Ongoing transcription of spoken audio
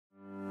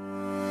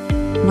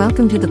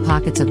Welcome to the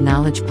Pockets of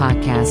Knowledge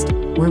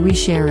podcast, where we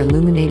share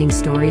illuminating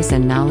stories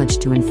and knowledge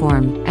to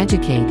inform,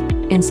 educate,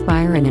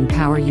 inspire, and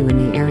empower you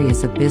in the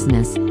areas of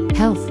business,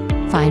 health,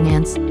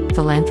 finance,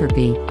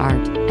 philanthropy,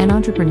 art, and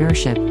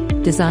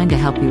entrepreneurship, designed to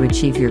help you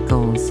achieve your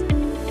goals.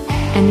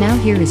 And now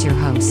here is your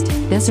host,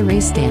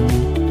 Desiree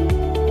Stanley.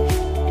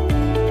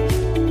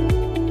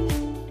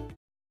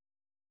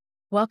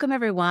 Welcome,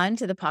 everyone,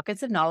 to the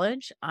Pockets of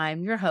Knowledge.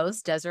 I'm your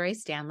host, Desiree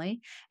Stanley,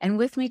 and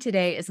with me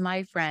today is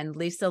my friend,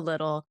 Lisa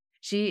Little.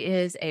 She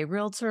is a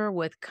realtor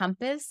with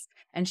Compass,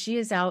 and she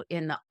is out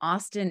in the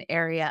Austin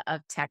area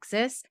of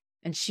Texas,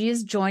 and she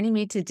is joining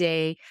me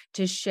today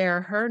to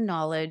share her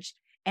knowledge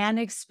and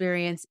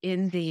experience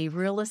in the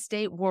real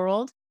estate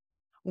world.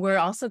 We're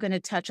also going to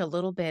touch a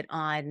little bit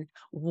on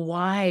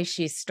why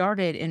she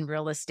started in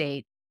real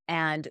estate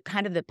and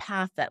kind of the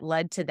path that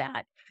led to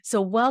that. So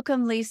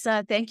welcome,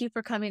 Lisa. Thank you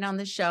for coming on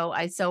the show.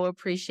 I so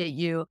appreciate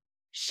you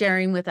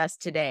sharing with us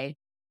today.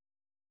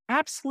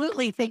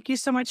 Absolutely. Thank you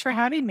so much for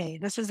having me.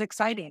 This is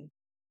exciting.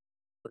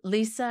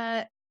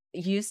 Lisa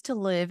used to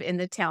live in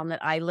the town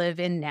that I live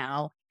in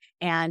now,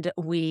 and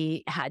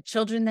we had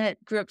children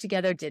that grew up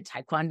together, did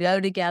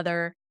Taekwondo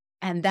together,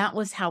 and that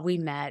was how we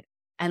met.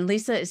 And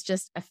Lisa is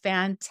just a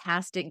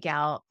fantastic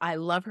gal. I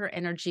love her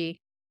energy,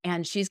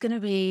 and she's going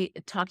to be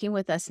talking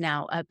with us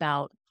now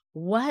about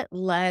what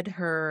led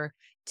her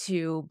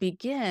to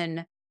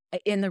begin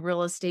in the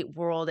real estate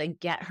world and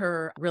get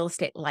her real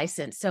estate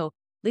license. So,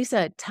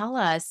 Lisa, tell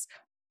us,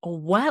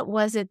 what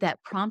was it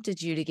that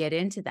prompted you to get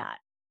into that?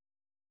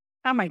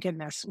 Oh my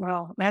goodness.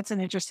 Well, that's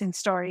an interesting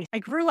story. I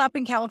grew up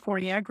in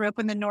California, grew up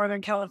in the Northern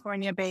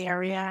California Bay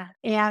Area,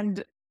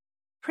 and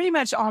pretty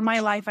much all my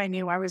life I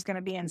knew I was going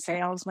to be in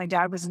sales. My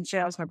dad was in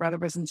sales, my brother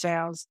was in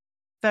sales.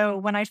 So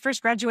when I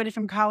first graduated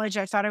from college,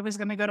 I thought I was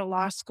going to go to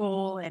law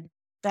school, and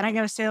then I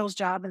got a sales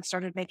job and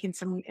started making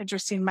some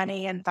interesting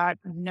money and thought,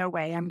 no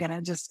way, I'm going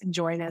to just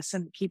enjoy this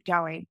and keep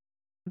going.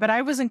 But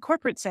I was in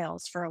corporate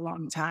sales for a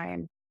long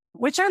time,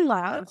 which I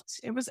loved.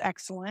 It was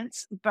excellent.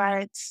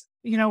 But,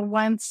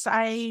 once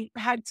I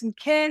had some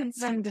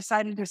kids and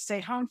decided to stay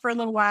home for a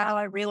little while,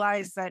 I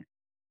realized that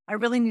I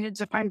really needed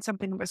to find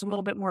something that was a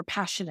little bit more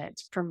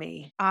passionate for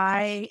me.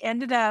 I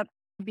ended up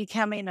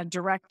becoming a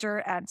director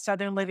at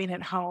Southern Living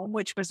at Home,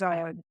 which was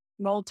a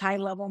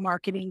multi-level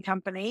marketing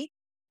company,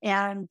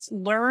 and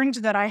learned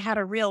that I had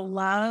a real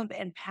love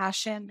and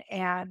passion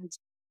and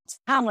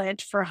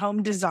talent for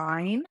home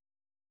design,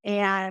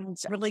 and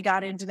really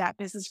got into that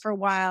business for a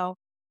while.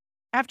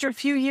 After a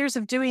few years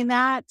of doing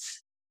that,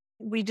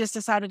 we just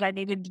decided I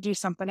needed to do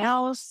something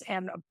else.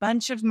 And a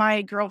bunch of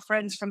my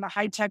girlfriends from the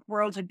high tech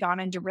world had gone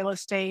into real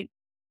estate.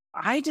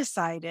 I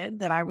decided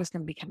that I was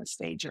going to become a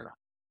stager.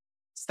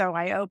 So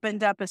I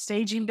opened up a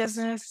staging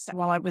business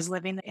while I was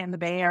living in the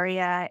Bay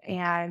Area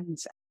and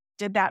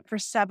did that for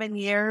 7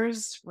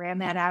 years, ran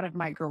that out of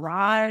my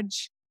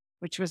garage,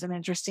 which was an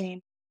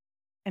interesting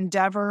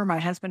endeavor. My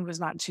husband was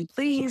not too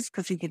pleased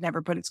because he could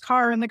never put his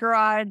car in the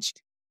garage,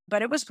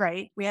 but it was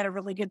great. We had a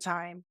really good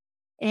time.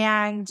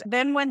 And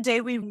then one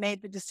day we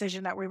made the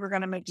decision that we were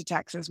going to move to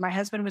Texas. My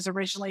husband was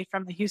originally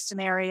from the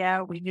Houston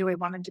area. We knew he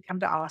wanted to come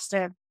to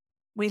Austin.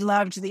 We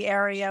loved the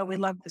area. We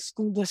loved the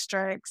school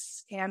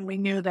districts. And we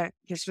knew that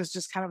this was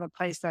just kind of a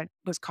place that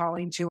was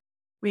calling to.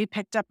 We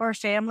picked up our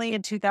family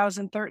in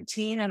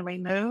 2013 and we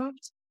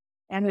moved.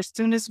 And as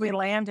soon as we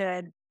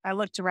landed, I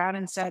looked around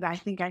and said, I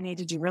think I need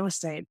to do real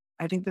estate.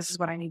 I think this is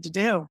what I need to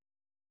do.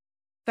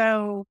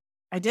 So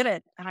I did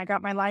it. And I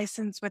got my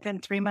license within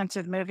 3 months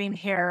of moving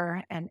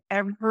here. And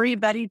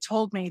everybody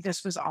told me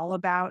this was all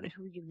about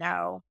who you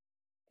know.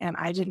 And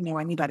I didn't know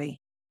anybody.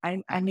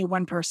 I knew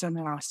one person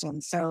in Austin.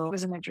 So it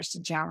was an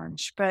interesting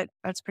challenge. But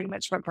that's pretty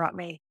much what brought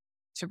me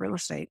to real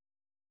estate.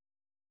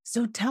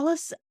 So tell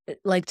us,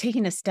 like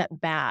taking a step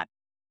back,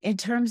 in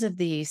terms of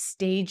the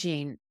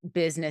staging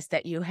business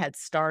that you had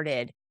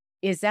started,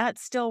 is that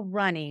still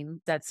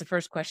running? That's the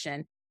first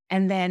question.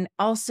 And then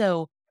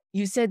also,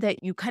 you said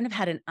that you kind of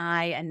had an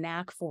eye, a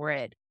knack for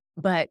it,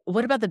 but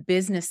what about the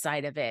business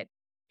side of it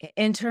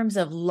in terms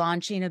of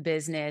launching a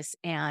business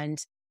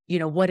and,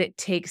 what it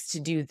takes to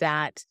do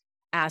that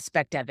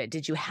aspect of it?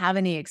 Did you have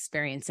any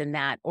experience in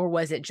that? Or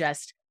was it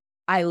just,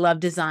 I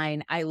love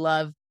design, I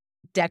love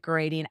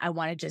decorating, I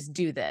want to just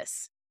do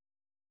this?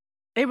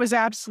 It was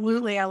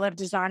absolutely, I love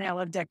design, I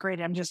love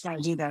decorating, I'm just going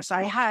to do this.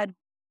 I had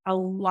a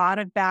lot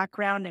of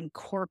background in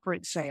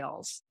corporate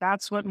sales.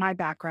 That's what my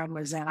background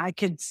was in. I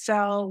could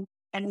sell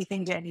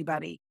anything to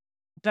anybody,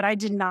 but I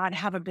did not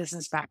have a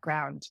business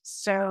background.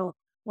 So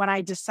when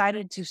I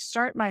decided to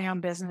start my own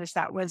business,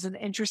 that was an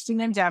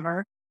interesting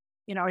endeavor.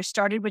 I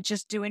started with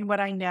just doing what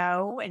I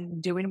know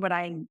and doing what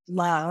I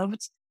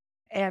loved.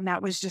 And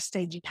that was just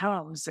staging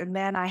homes. And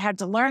then I had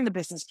to learn the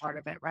business part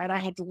of it, right? I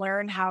had to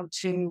learn how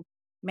to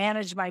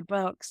manage my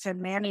books and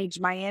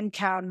manage my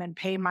income and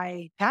pay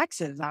my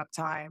taxes on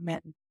time.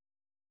 And,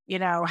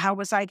 how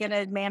was I going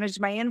to manage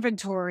my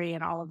inventory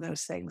and all of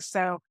those things?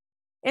 So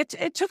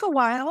it took a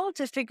while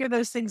to figure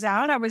those things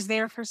out. I was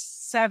there for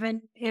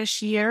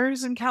 7-ish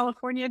years in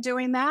California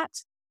doing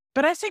that,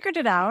 but I figured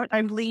it out.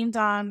 I leaned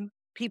on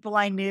people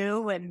I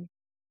knew and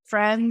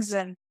friends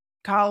and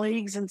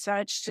colleagues and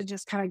such to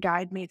just kind of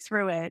guide me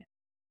through it.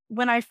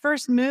 When I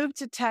first moved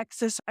to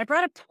Texas, I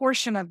brought a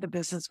portion of the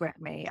business with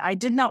me. I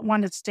did not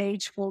want to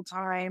stage full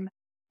time,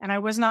 and I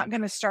was not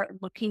going to start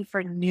looking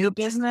for new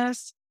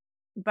business.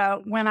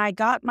 But when I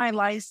got my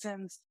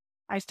license,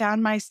 I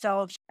found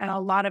myself in a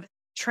lot of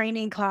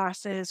training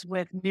classes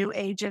with new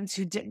agents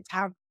who didn't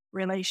have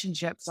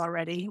relationships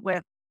already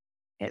with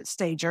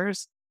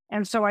stagers.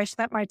 And so I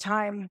spent my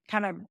time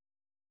kind of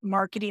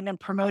marketing and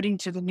promoting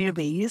to the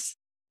newbies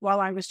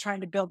while I was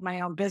trying to build my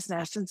own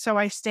business. And so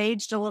I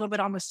staged a little bit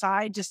on the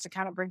side just to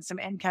kind of bring some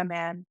income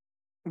in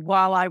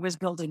while I was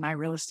building my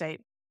real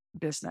estate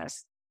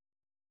business.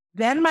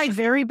 Then my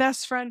very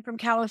best friend from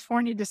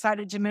California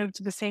decided to move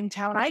to the same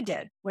town I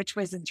did, which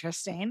was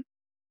interesting.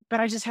 But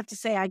I just have to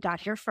say, I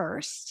got here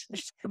first.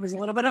 It was a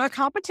little bit of a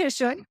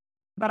competition,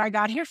 but I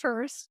got here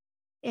first.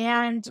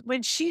 And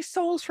when she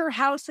sold her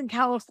house in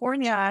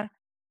California,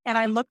 and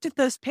I looked at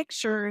those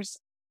pictures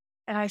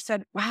and I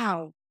said,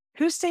 wow,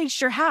 who staged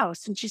your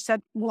house? And she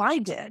said, well, I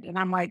did. And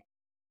I'm like,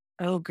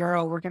 oh,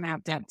 girl, we're going to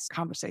have these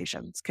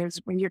conversations because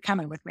when you're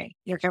coming with me,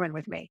 you're coming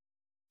with me.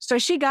 So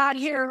she got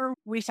here,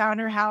 we found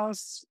her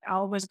house,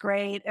 all was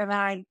great. And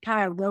I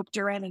kind of roped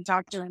her in and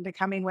talked her into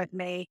coming with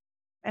me.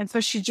 And so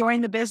she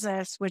joined the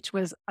business, which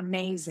was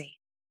amazing.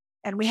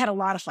 And we had a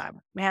lot of fun.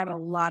 We had a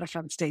lot of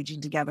fun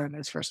staging together in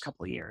those first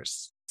couple of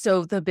years.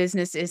 So the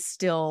business is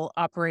still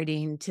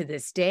operating to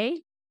this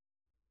day?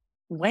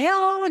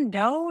 Well,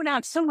 no,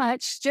 not so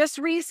much. Just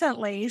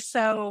recently.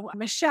 So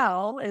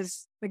Michelle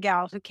is the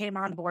gal who came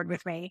on board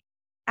with me.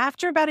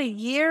 After about a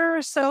year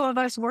or so of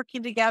us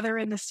working together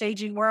in the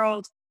staging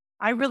world,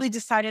 I really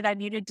decided I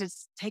needed to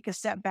take a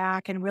step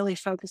back and really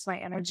focus my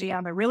energy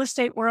on the real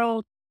estate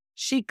world.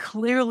 She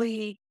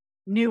clearly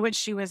knew what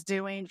she was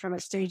doing from a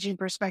staging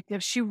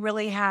perspective. She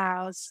really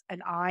has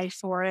an eye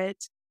for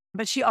it,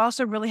 but she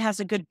also really has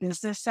a good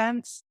business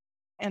sense.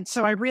 And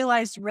so I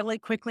realized really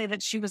quickly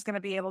that she was going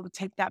to be able to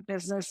take that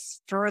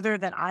business further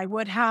than I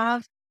would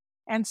have.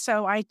 And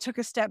so I took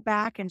a step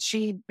back and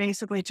she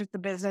basically took the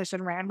business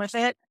and ran with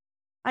it.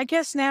 I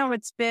guess now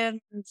it's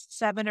been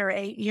 7 or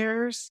 8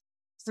 years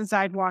since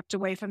I'd walked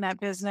away from that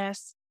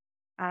business.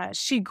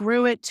 She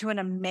grew it to an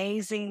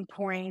amazing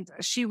point.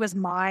 She was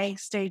my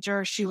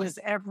stager. She was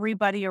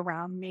everybody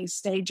around me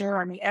stager.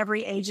 I mean,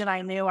 every agent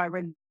I knew, I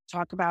would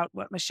talk about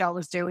what Michelle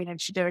was doing,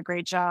 and she did a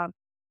great job.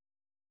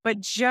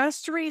 But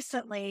just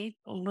recently,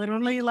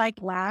 literally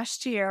like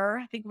last year,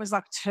 I think it was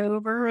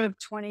October of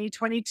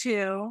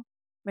 2022,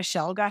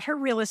 Michelle got her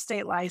real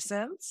estate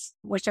license,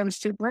 which I'm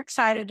super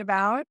excited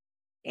about.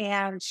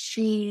 And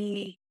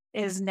she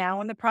is now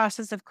in the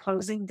process of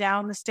closing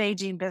down the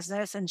staging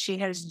business. And she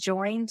has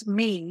joined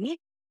me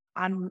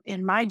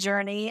in my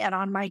journey and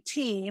on my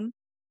team.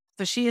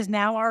 So she is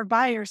now our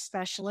buyer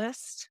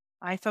specialist.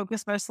 I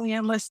focus mostly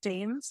on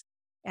listings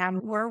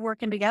and we're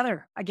working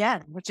together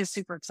again, which is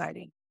super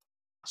exciting.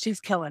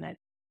 She's killing it.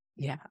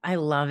 Yeah, I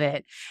love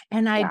it.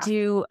 And I Yeah.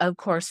 do, of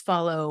course,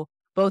 follow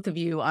both of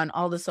you on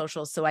all the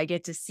socials. So I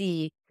get to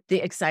see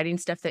the exciting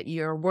stuff that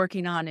you're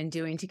working on and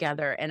doing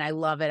together. And I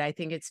love it. I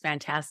think it's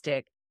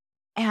fantastic.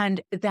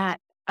 And that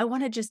I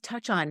want to just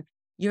touch on,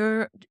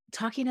 you're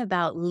talking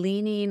about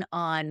leaning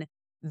on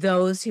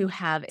those who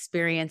have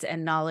experience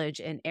and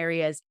knowledge in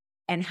areas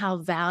and how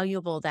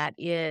valuable that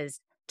is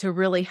to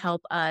really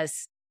help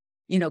us,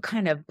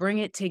 kind of bring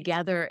it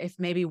together. If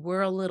maybe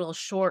we're a little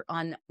short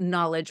on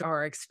knowledge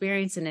or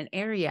experience in an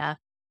area,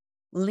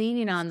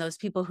 leaning on those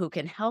people who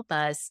can help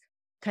us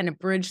kind of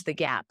bridge the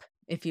gap,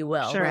 if you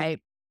will, Sure. right?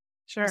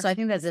 Sure. So I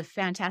think that's a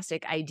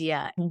fantastic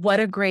idea. What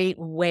a great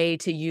way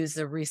to use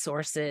the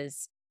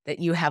resources that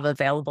you have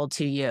available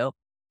to you,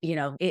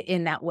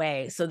 in that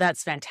way. So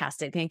that's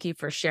fantastic. Thank you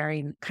for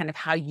sharing kind of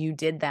how you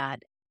did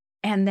that.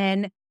 And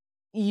then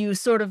you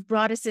sort of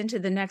brought us into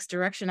the next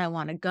direction I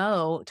want to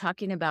go,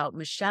 talking about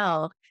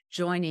Michelle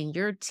joining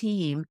your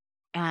team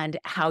and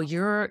how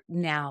you're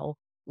now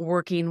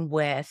working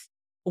with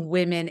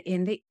women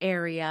in the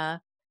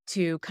area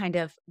to kind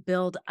of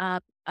build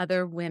up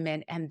other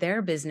women and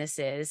their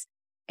businesses.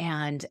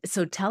 And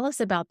so tell us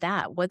about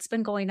that. What's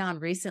been going on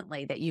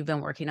recently that you've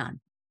been working on?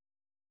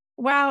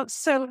 Wow.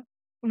 So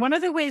one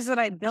of the ways that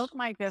I built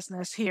my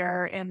business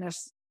here in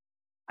this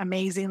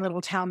amazing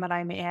little town that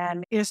I'm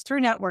in is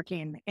through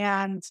networking.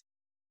 And,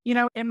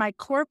 in my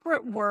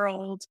corporate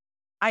world,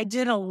 I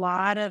did a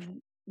lot of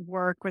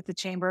work with the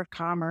Chamber of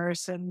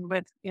Commerce and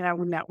with,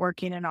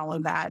 networking and all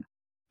of that.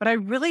 But I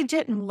really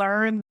didn't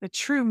learn the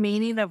true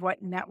meaning of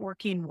what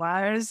networking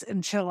was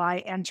until I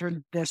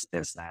entered this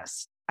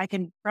business. I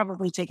can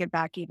probably take it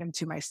back even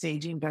to my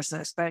staging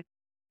business, but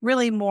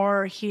really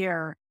more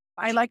here.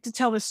 I like to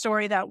tell the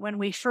story that when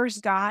we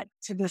first got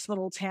to this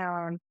little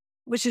town,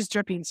 which is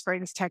Dripping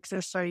Springs,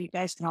 Texas, so you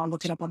guys can all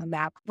look it up on the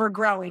map. We're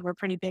growing. We're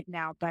pretty big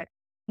now. But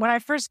when I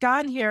first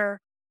got here,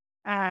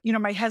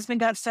 my husband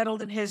got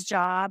settled in his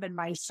job and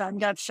my son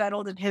got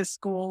settled in his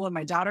school and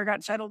my daughter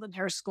got settled in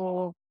her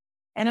school.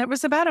 And it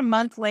was about a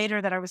month later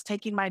that I was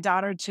taking my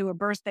daughter to a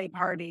birthday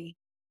party.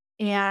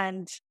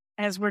 And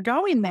As we're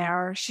going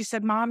there, she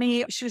said,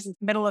 Mommy, she was in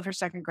the middle of her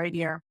second grade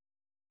year.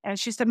 And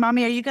she said,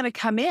 Mommy, are you going to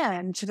come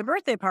in to the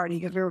birthday party?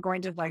 Because we were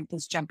going to like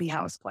this jumpy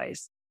house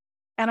place.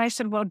 And I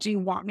said, well, do you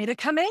want me to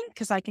come in?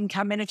 Because I can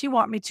come in if you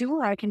want me to,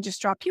 or I can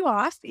just drop you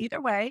off, either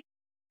way.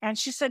 And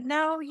she said,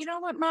 no, you know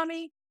what,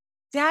 Mommy?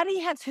 Daddy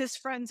has his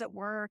friends at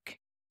work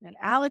and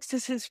Alex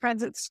has his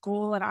friends at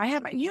school.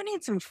 And you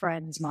need some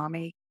friends,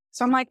 Mommy.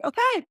 So I'm like,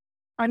 okay,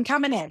 I'm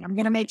coming in. I'm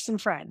going to make some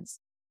friends.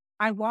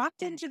 I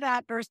walked into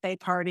that birthday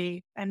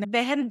party and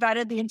they had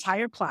invited the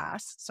entire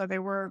class. So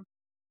there were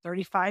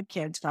 35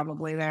 kids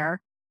probably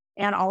there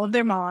and all of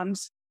their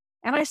moms.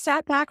 And I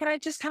sat back and I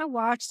just kind of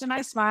watched and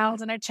I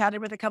smiled and I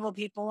chatted with a couple of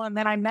people. And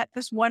then I met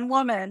this one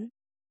woman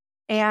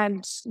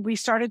and we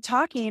started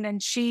talking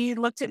and she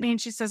looked at me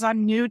and she says,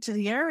 I'm new to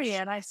the area.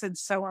 And I said,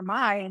 so am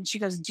I. And she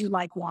goes, do you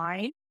like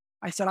wine?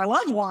 I said, I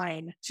love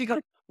wine. She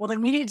goes, well,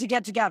 then we need to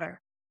get together.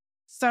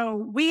 So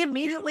we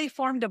immediately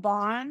formed a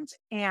bond.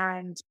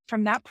 And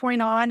from that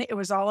point on, it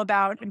was all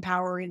about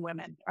empowering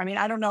women. I mean,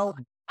 I don't know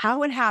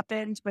how it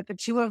happened, but the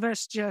two of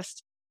us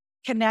just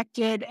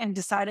connected and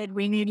decided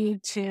we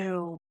needed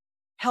to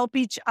help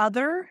each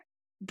other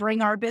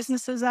bring our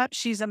businesses up.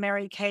 She's a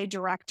Mary Kay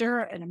director,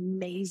 an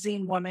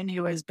amazing woman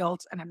who has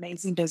built an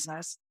amazing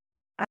business.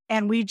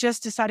 And we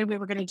just decided we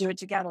were going to do it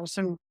together.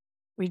 So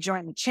we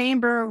joined the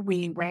chamber.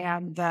 We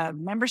ran the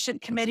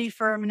membership committee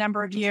for a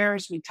number of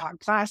years. We taught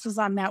classes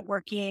on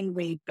networking.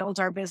 We built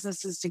our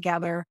businesses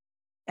together.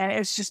 And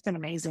it's just been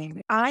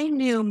amazing. I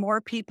knew more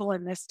people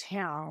in this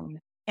town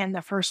in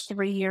the first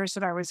 3 years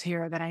that I was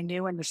here than I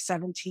knew in the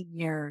 17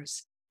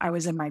 years I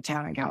was in my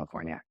town in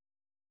California.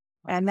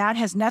 And that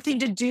has nothing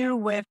to do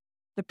with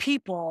the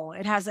people.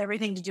 It has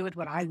everything to do with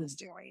what I was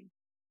doing.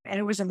 And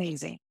it was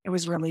amazing. It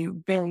was really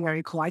very,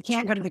 very cool. I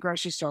can't go to the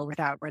grocery store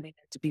without running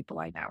into people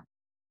I know,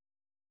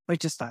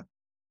 which is fun.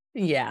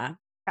 Yeah.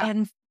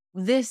 And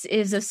this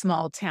is a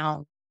small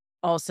town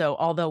also,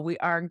 although we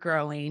are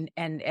growing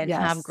and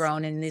have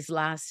grown in these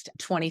last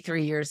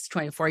 23 years,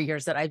 24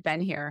 years that I've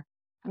been here.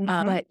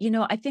 But,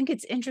 I think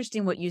it's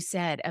interesting what you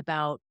said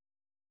about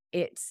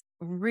it's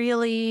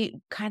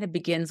really kind of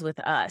begins with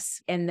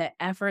us and the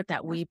effort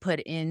that we put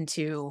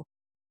into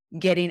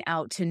getting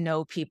out to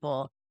know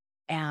people.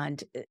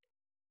 And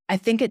I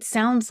think it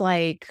sounds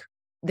like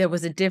there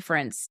was a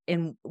difference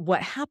in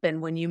what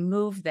happened when you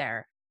moved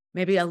there.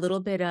 Maybe a little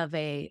bit of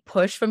a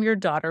push from your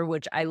daughter,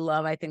 which I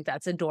love. I think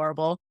that's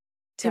adorable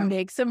to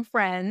make some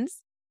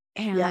friends.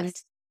 And,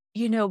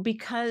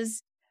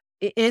 because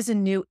it is a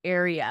new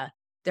area,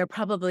 there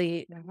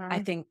probably, I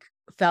think,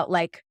 felt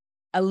like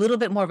a little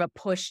bit more of a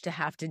push to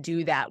have to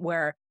do that,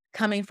 where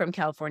coming from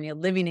California,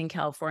 living in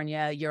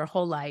California your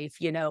whole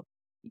life, you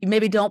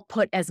maybe don't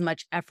put as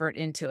much effort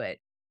into it,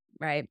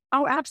 right?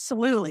 Oh,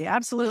 absolutely.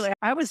 Absolutely.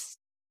 I was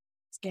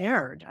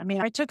scared. I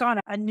mean, I took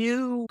on a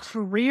new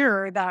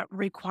career that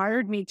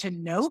required me to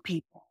know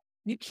people.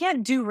 You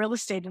can't do real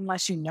estate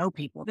unless you know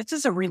people. This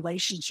is a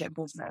relationship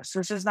business.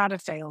 This is not a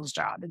sales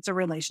job. It's a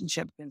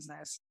relationship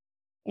business.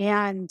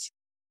 And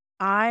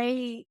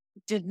I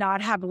did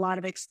not have a lot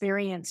of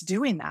experience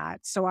doing that.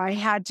 So I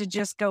had to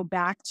just go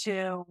back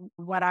to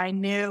what I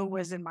knew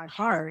was in my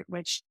heart,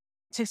 which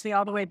takes me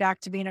all the way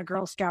back to being a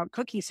Girl Scout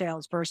cookie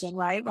salesperson,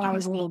 right? When I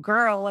was a little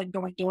girl and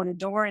going door to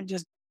door and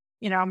just,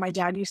 my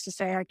dad used to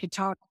say I could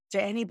talk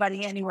to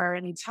anybody, anywhere,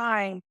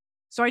 anytime.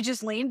 So I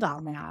just leaned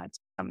on that.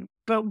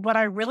 But what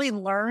I really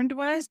learned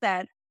was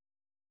that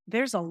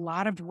there's a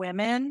lot of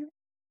women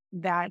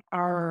that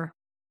are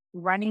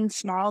running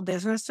small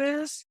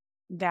businesses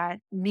that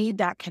need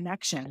that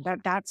connection.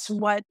 That's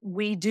what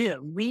we do.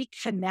 We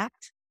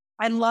connect.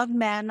 I love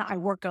men. I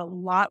work a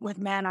lot with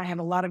men. I have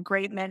a lot of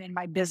great men in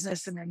my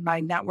business and in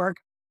my network,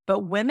 but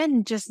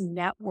women just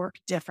network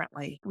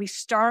differently. We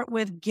start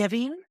with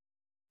giving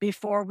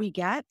before we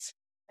get,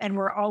 and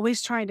we're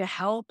always trying to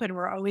help and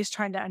we're always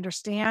trying to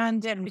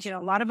understand. And, a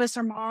lot of us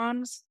are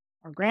moms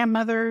or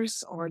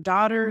grandmothers or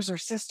daughters or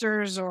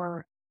sisters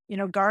or,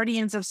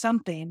 guardians of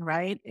something,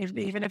 right?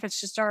 Even if it's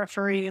just our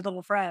furry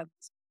little friends.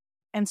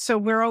 And so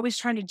we're always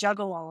trying to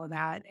juggle all of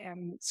that.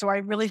 And so I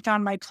really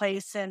found my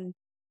place in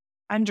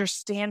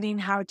understanding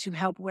how to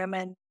help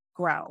women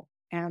grow.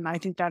 And I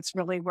think that's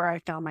really where I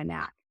found my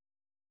knack.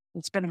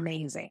 It's been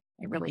amazing.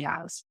 It really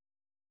has.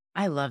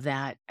 I love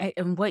that.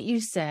 And what you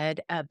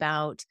said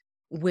about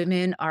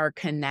women are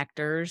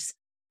connectors,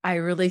 I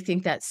really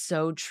think that's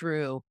so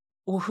true.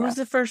 Well, who's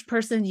the first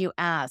person you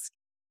ask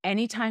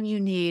anytime you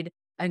need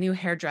a new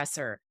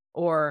hairdresser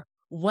or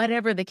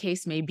whatever the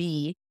case may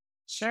be?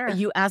 Sure.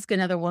 You ask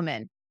another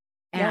woman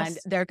and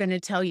they're going to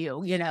tell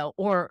you,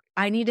 or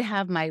I need to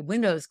have my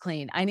windows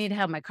clean. I need to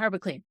have my carpet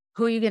clean.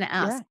 Who are you going to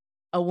ask? Yeah.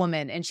 A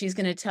woman. And she's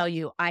going to tell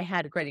you, I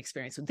had a great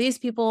experience with these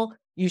people.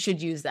 You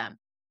should use them.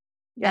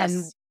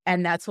 Yes.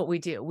 And that's what we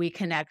do. We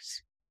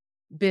connect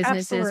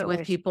businesses Absolutely.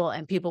 with people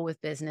and people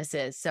with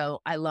businesses. So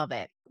I love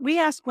it. We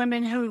ask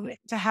women who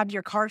to have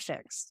your car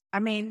fixed. I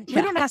mean, we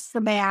don't ask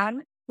the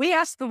man. We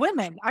ask the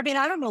women. I mean,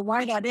 I don't know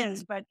why that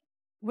is, but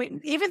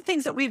even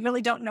things that we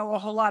really don't know a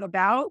whole lot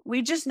about,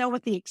 we just know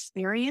what the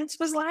experience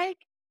was like.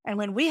 And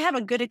when we have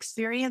a good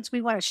experience,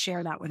 we want to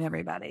share that with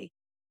everybody.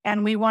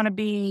 And we want to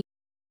be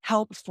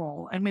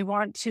helpful, and we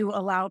want to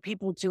allow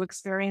people to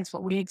experience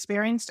what we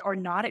experienced or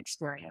not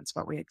experience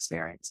what we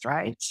experienced.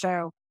 Right.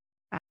 So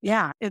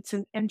yeah, it's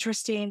an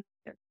interesting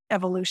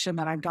evolution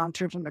that I've gone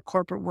through from the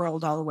corporate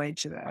world all the way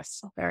to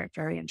this. Very,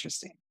 very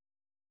interesting.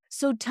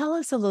 So tell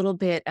us a little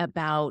bit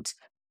about,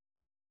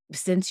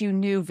 since you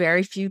knew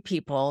very few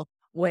people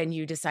when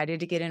you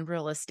decided to get in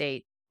real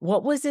estate,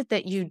 what was it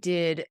that you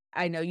did?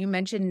 I know you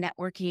mentioned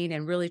networking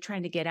and really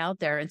trying to get out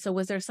there. And so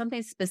was there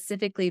something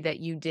specifically that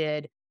you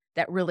did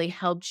that really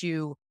helped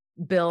you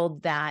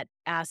build that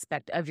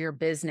aspect of your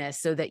business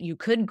so that you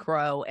could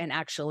grow and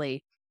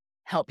actually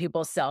help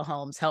people sell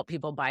homes, help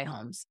people buy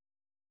homes?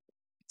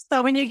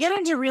 So when you get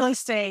into real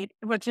estate,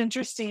 what's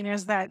interesting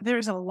is that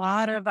there's a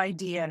lot of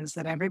ideas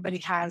that everybody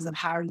has of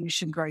how you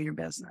should grow your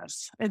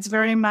business. It's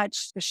very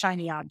much the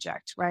shiny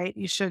object, right?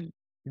 You should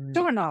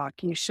door knock,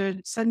 you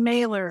should send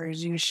mailers,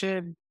 you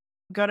should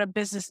go to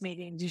business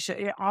meetings, you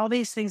should, all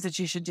these things that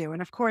you should do.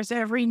 And of course,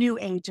 every new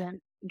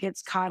agent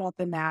gets caught up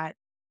in that.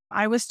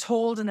 I was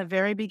told in the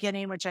very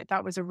beginning, which I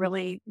thought was a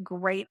really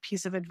great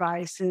piece of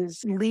advice,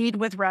 is lead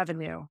with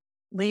revenue.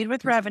 Lead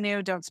with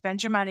revenue. Don't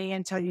spend your money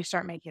until you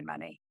start making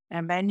money.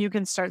 And then you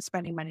can start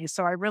spending money.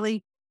 So I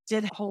really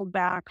did hold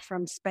back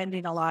from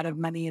spending a lot of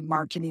money in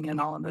marketing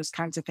and all of those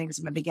kinds of things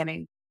in the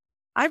beginning.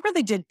 I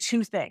really did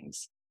two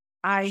things.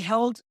 I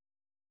held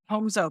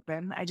homes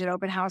open. I did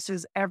open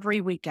houses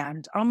every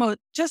weekend, almost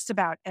just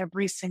about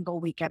every single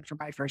weekend for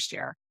my first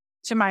year,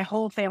 to my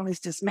whole family's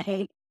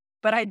dismay,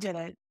 but I did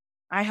it.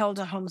 I held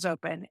the homes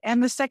open.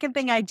 And the second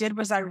thing I did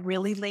was I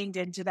really leaned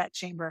into that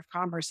Chamber of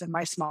Commerce in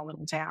my small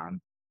little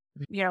town,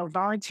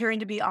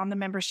 volunteering to be on the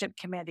membership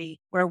committee,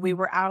 where we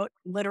were out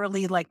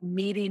literally like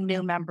meeting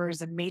new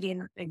members and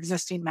meeting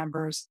existing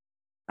members.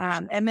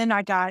 And then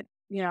I got,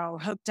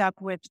 hooked up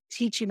with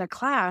teaching a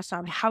class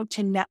on how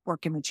to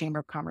network in the Chamber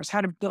of Commerce,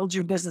 how to build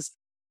your business,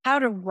 how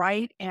to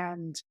write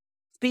and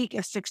speak a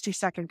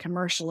 60-second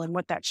commercial and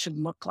what that should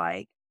look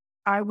like.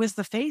 I was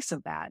the face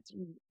of that.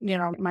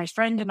 My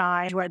friend and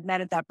I, who had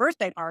met at that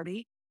birthday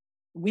party,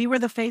 we were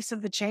the face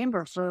of the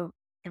chamber for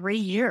 3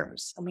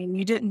 years. I mean,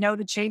 you didn't know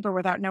the chamber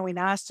without knowing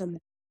us and,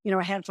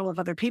 a handful of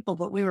other people,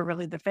 but we were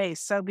really the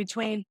face. So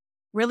between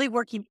really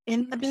working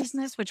in the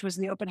business, which was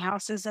the open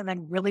houses, and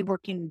then really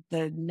working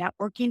the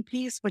networking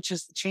piece, which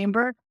is the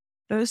chamber,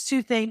 those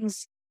two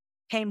things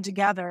came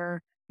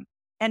together.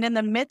 And in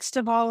the midst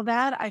of all of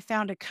that, I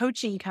found a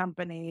coaching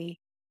company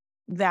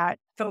that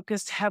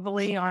focused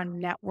heavily on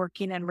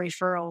networking and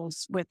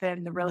referrals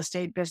within the real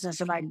estate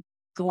business. And I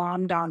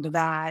glommed onto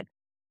that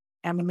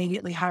and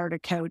immediately hired a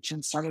coach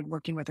and started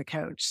working with a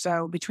coach.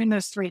 So between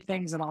those three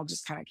things, it all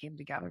just kind of came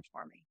together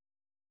for me.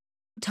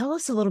 Tell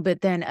us a little bit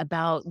then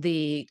about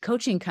the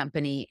coaching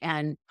company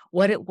and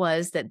what it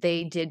was that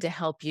they did to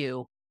help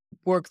you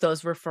work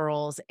those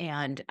referrals.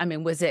 And I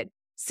mean, was it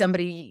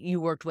somebody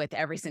you worked with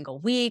every single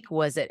week?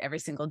 Was it every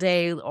single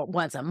day or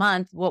once a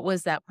month? What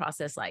was that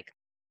process like?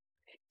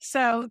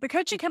 So the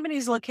coaching company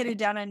is located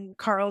down in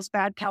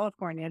Carlsbad,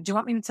 California. Do you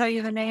want me to tell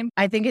you the name?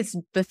 I think it's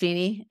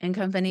Buffini and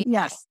Company.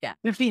 Yes. Yeah.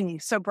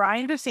 Buffini. So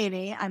Brian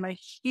Buffini, I'm a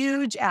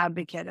huge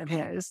advocate of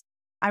his.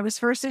 I was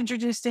first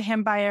introduced to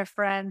him by a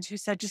friend who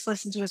said, just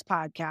listen to his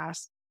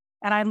podcast.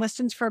 And I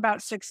listened for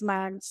about 6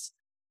 months.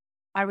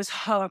 I was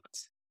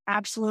hooked,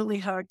 absolutely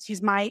hooked.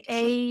 He's my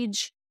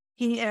age.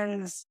 He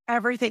is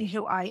everything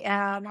who I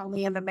am,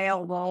 only in the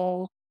male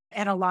role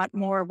and a lot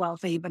more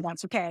wealthy, but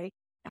that's okay.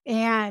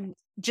 And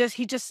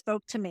he just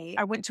spoke to me.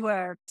 I went to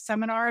a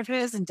seminar of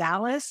his in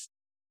Dallas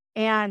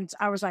and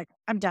I was like,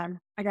 I'm done.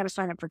 I got to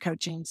sign up for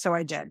coaching. So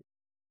I did.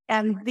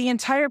 And the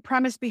entire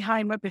premise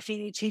behind what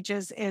Buffini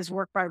teaches is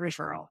work by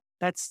referral.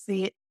 That's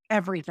the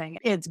everything.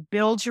 It's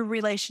build your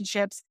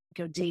relationships,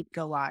 go deep,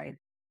 go wide.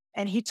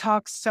 And he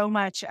talks so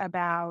much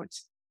about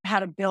how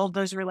to build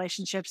those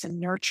relationships and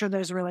nurture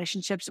those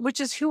relationships, which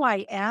is who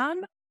I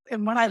am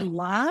and what I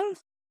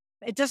love.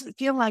 It doesn't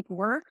feel like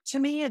work to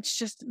me. It's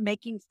just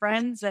making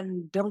friends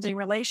and building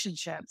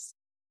relationships.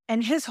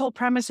 And his whole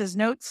premise is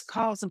notes,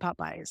 calls, and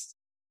pop-bys.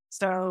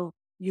 So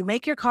you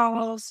make your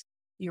calls,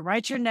 you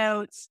write your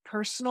notes,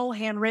 personal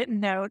handwritten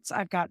notes.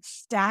 I've got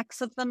stacks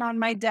of them on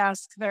my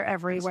desk. They're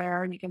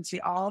everywhere. And you can see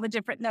all the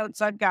different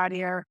notes I've got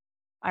here.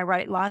 I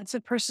write lots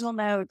of personal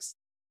notes.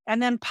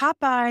 And then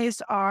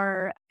Popeyes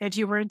are, if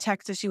you were in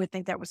Texas, you would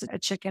think that was a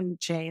chicken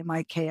chain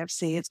like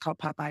KFC. It's called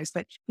Popeyes,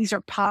 but these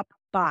are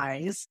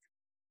Pop-Buys.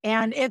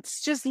 And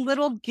it's just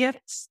little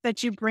gifts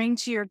that you bring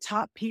to your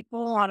top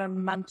people on a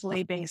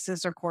monthly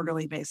basis or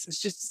quarterly basis,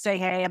 just to say,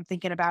 hey, I'm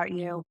thinking about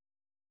you.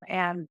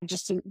 And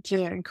just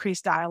to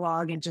increase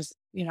dialogue and just,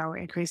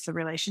 increase the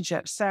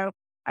relationship. So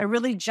I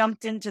really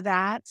jumped into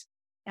that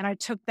and I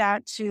took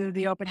that to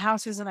the open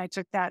houses and I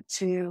took that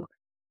to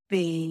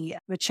the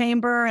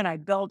chamber and I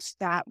built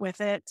that with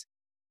it.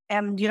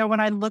 And, when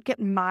I look at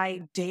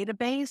my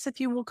database, if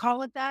you will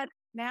call it that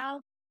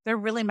now, they're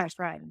really my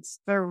friends.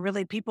 They're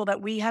really people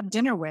that we have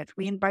dinner with.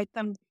 We invite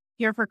them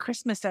here for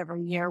Christmas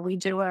every year. We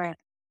do a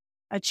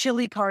a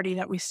chili party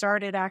that we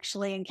started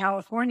actually in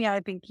California. I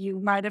think you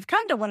might have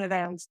come to one of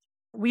those.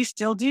 We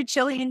still do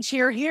chili and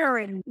cheer here,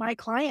 and my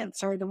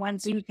clients are the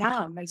ones who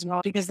come as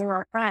well because they're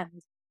our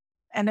friends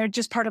and they're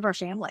just part of our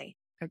family.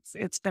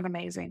 It's been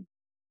amazing.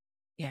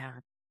 Yeah,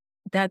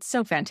 that's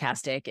so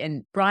fantastic.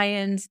 And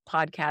Brian's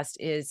podcast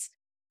is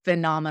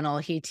phenomenal.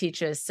 He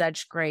teaches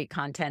such great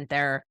content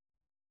there,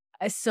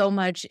 so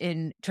much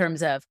in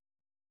terms of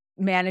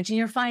managing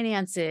your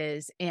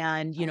finances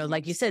and,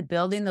 like you said,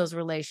 building those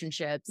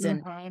relationships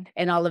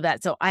and all of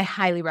that. So I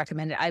highly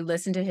recommend it. I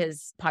listen to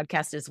his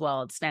podcast as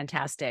well. It's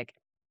fantastic.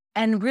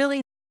 And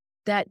really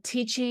that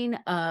teaching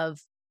of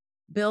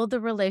build the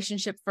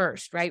relationship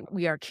first, right?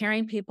 We are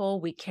caring people.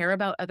 We care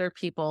about other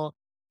people.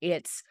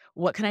 It's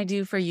what can I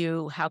do for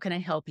you? How can I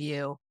help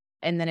you?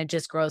 And then it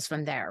just grows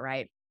from there,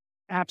 right?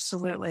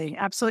 Absolutely.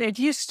 Absolutely. If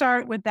you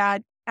start with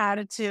that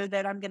attitude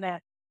that I'm going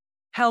to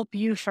help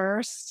you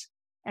first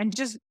and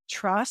just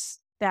trust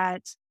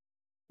that,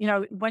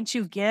 once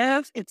you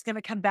give, it's going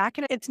to come back,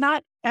 and it's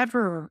not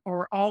ever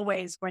or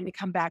always going to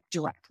come back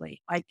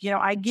directly. Like,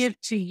 I give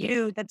to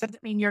you. That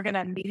doesn't mean you're going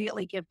to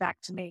immediately give back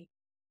to me.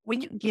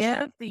 When you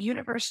give, the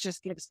universe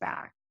just gives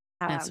back.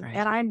 That's right.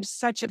 And I'm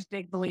such a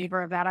big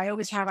believer of that. I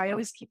always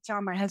keep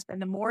telling my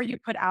husband, the more you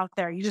put out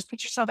there, you just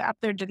put yourself out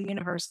there to the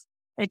universe,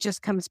 it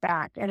just comes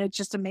back. And it's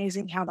just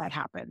amazing how that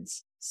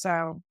happens.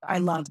 So I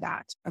love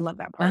that. I love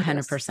that part.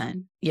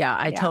 100%. Yeah,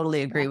 I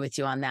totally agree with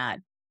you on that.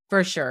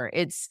 For sure.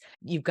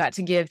 You've got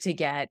to give to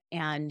get.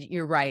 And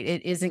you're right.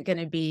 It isn't going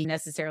to be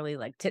necessarily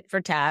like tit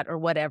for tat or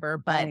whatever,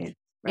 but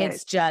Right.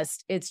 it's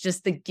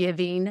just the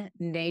giving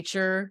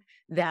nature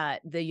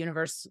that the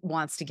universe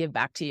wants to give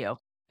back to you.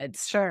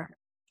 It's Sure.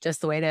 just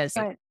the way it is.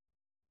 Right.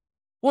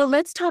 Well,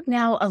 let's talk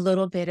now a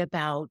little bit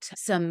about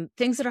some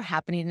things that are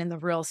happening in the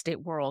real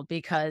estate world,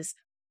 because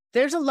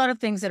there's a lot of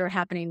things that are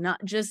happening,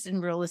 not just in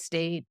real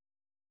estate,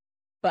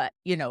 but,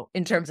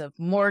 in terms of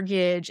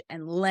mortgage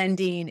and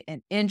lending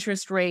and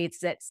interest rates.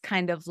 That's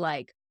kind of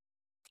like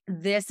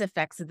this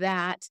affects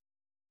that.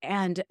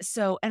 And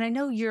I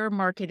know your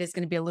market is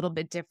going to be a little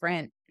bit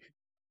different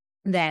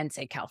than,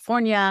 say,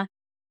 California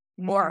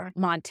or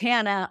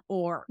Montana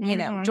or,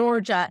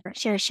 Georgia.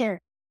 Sure.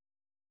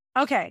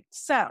 Okay.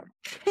 So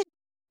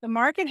the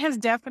market has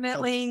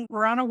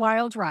we're on a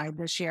wild ride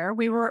this year.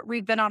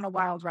 We've been on a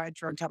wild ride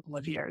for a couple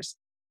of years,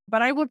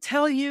 but I will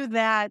tell you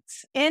that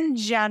in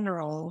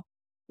general,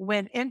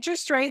 when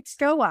interest rates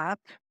go up,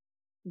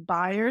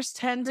 buyers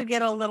tend to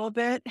get a little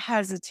bit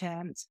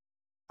hesitant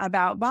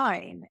about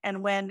buying.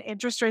 And when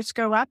interest rates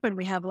go up and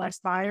we have less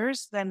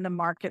buyers, then the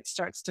market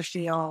starts to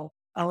feel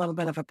a little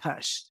bit of a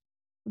push.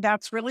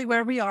 That's really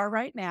where we are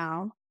right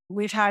now.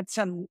 We've had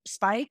some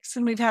spikes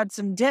and we've had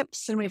some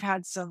dips and we've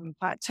had some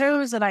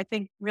plateaus. And I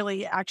think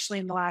really actually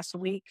in the last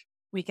week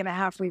and a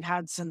half, we've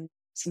had some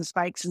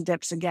spikes and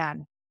dips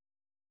again.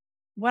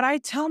 What I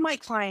tell my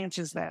clients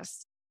is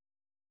this: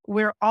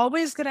 we're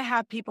always going to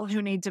have people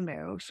who need to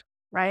move,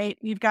 right?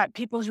 You've got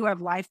people who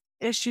have life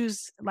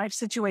issues, life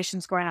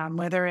situations going on,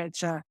 whether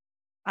it's a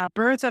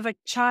birth of a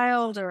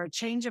child or a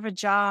change of a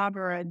job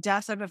or a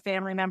death of a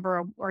family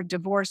member or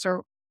divorce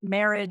or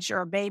marriage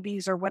or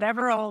babies or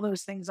whatever all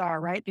those things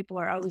are, right? People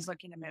are always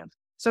looking to move.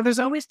 So there's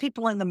always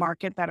people in the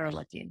market that are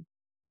looking.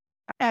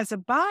 As a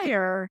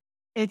buyer,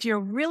 if you're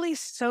really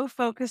so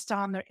focused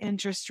on the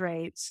interest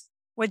rates,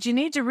 what you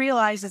need to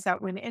realize is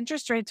that when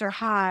interest rates are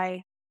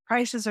high,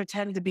 prices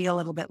tend to be a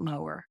little bit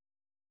lower.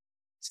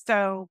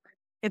 So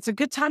it's a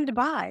good time to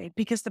buy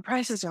because the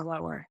prices are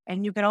lower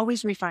and you can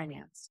always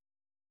refinance.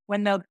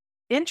 When the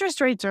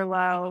interest rates are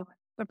low,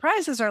 the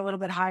prices are a little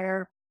bit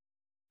higher.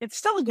 It's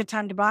still a good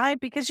time to buy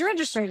because your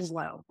interest rate is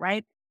low,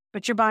 right?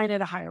 But you're buying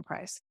at a higher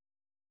price.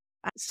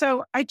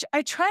 So I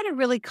try to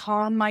really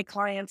calm my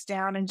clients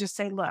down and just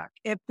say, look,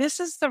 if this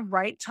is the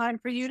right time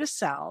for you to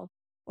sell,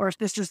 or if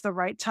this is the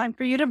right time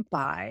for you to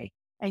buy,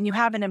 and you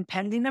have an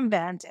impending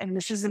event and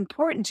this is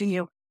important to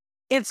you,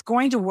 it's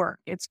going to work.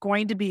 It's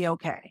going to be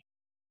okay.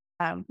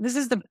 This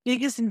is the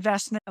biggest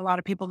investment a lot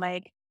of people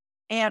make.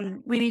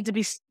 And we need to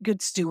be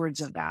good stewards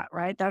of that,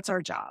 right? That's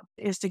our job,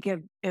 is to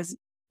give as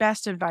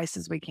best advice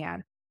as we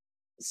can.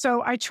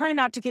 So I try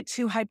not to get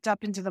too hyped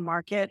up into the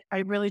market. I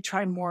really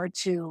try more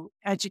to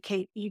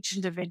educate each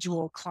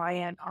individual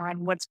client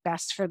on what's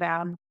best for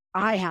them.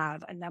 I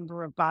have a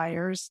number of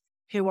buyers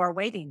who are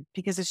waiting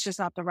because it's just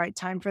not the right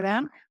time for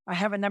them. I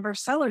have a number of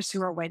sellers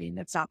who are waiting.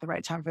 It's not the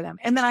right time for them.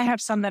 And then I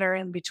have some that are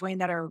in between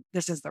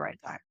this is the right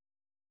time.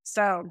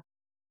 So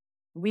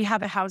we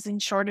have a housing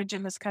shortage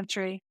in this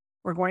country.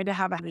 We're going to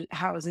have a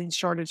housing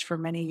shortage for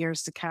many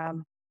years to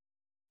come.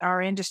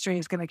 Our industry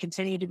is going to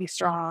continue to be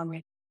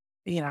strong.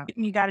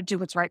 You got to do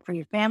what's right for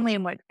your family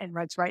and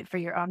what's right for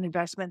your own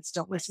investments.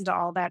 Don't listen to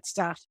all that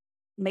stuff.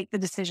 Make the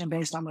decision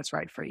based on what's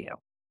right for you.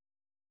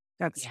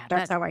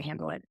 That's how I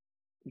handle it.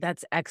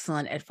 That's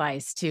excellent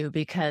advice too,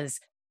 because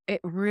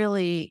it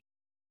really,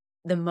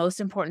 the most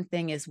important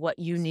thing is what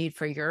you need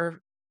for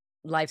your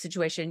life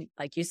situation.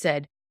 Like you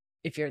said,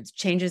 if you're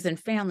changes in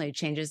family,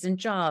 changes in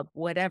job,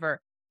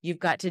 whatever, you've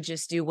got to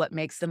just do what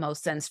makes the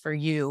most sense for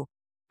you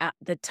at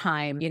the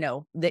time,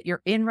 that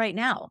you're in right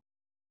now.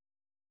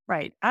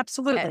 Right. And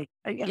Absolutely.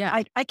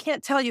 yeah. I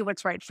can't tell you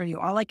what's right for you.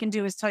 All I can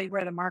do is tell you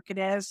where the market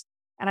is,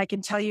 and I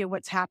can tell you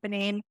what's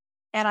happening,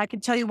 and I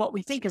can tell you what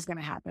we think is going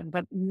to happen.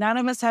 But none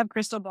of us have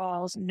crystal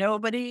balls.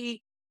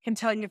 Nobody can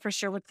tell you for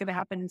sure what's going to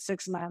happen in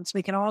 6 months.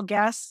 We can all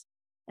guess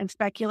and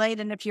speculate.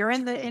 And if you're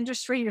in the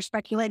industry, you're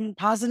speculating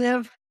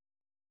positive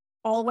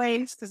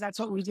always, because that's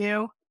what we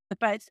do.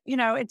 But,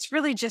 it's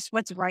really just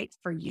what's right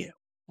for you.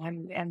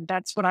 And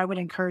that's what I would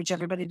encourage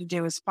everybody to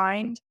do, is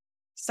find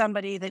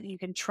somebody that you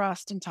can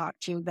trust and talk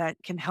to that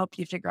can help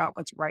you figure out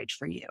what's right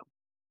for you.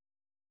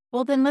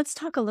 Well, then let's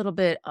talk a little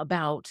bit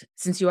about,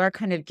 since you are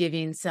kind of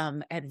giving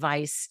some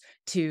advice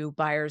to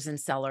buyers and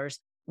sellers,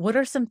 what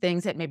are some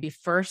things that maybe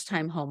first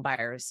time home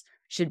buyers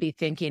should be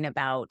thinking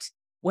about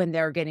when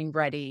they're getting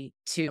ready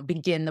to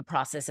begin the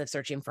process of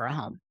searching for a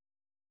home?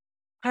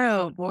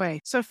 Oh boy.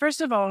 So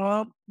first of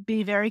all,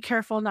 be very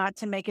careful not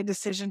to make a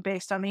decision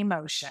based on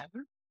emotion.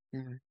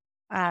 Mhm.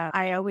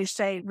 I always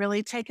say,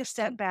 really take a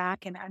step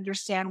back and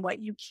understand what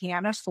you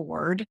can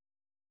afford.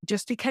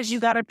 Just because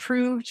you got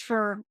approved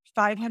for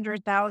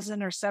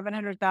 500,000 or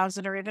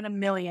 700,000 or even a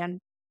million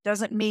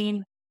doesn't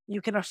mean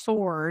you can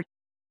afford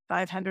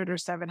 500 or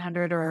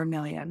 700 or a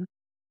million.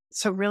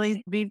 So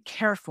really be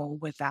careful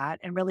with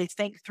that and really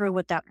think through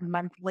what that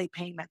monthly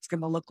payment's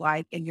going to look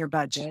like in your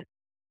budget.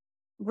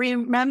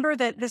 Remember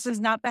that this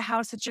is not the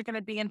house that you're going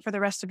to be in for the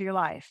rest of your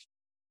life.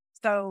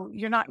 So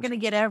you're not going to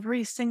get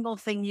every single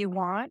thing you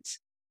want.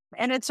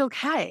 And it's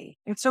okay.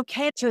 It's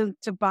okay to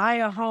buy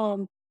a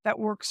home that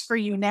works for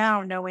you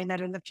now, knowing that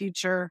in the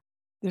future,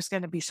 there's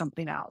going to be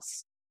something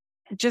else.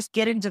 Just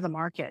get into the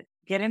market.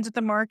 Get into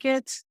the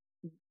market.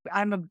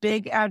 I'm a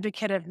big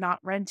advocate of not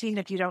renting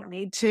if you don't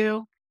need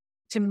to.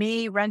 To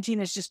me,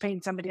 renting is just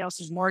paying somebody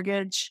else's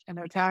mortgage and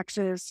their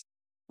taxes.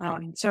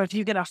 So if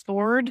you can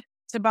afford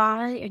to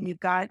buy and you've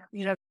got,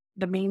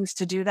 the means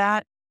to do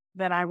that,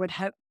 then I would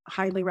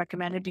highly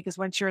recommend it, because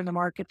once you're in the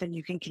market, then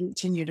you can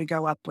continue to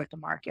go up with the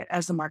market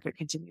as the market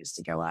continues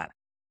to go up.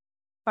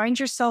 Find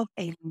yourself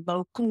a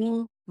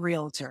local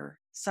realtor,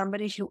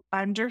 somebody who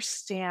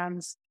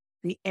understands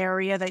the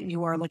area that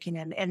you are looking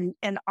in. And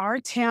in our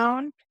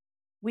town,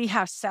 we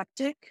have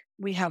septic,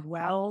 we have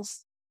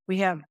wells, we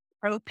have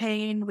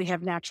propane, we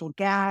have natural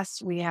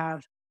gas, we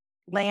have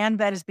land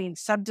that is being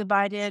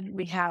subdivided,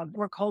 we have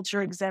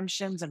agriculture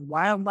exemptions and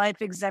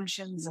wildlife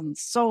exemptions and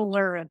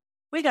solar. And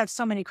we got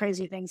so many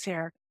crazy things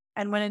here.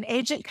 And when an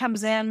agent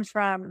comes in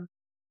from,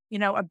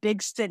 a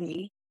big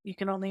city, you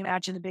can only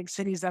imagine the big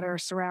cities that are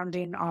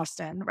surrounding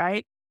Austin,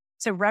 right?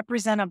 To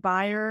represent a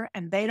buyer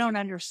and they don't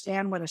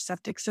understand what a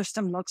septic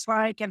system looks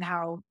like and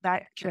how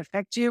that can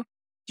affect you,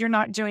 you're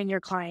not doing your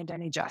client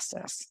any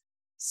justice.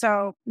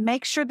 So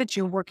make sure that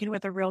you're working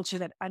with a realtor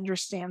that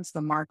understands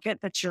the market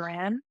that you're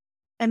in,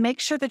 and make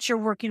sure that you're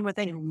working with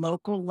a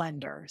local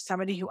lender,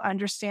 somebody who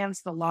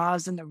understands the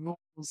laws and the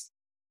rules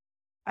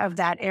of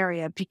that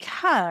area,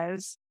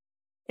 because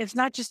it's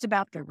not just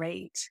about the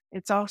rate.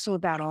 It's also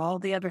about all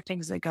the other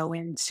things that go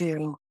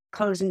into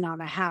closing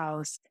on a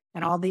house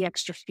and all the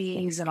extra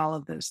fees and all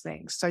of those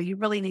things. So you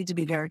really need to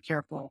be very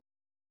careful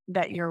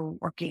that you're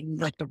working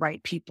with the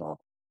right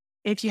people.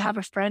 If you have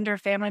a friend or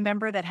family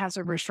member that has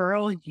a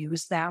referral,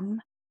 use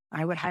them.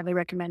 I would highly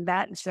recommend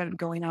that instead of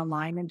going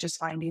online and just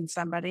finding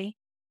somebody.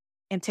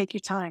 And take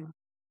your time.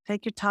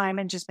 Take your time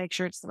and just make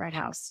sure it's the right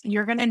house.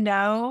 You're going to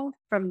know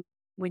from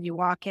when you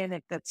walk in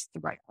if that's the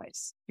right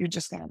place. You're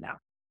just going to know.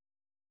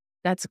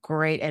 That's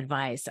great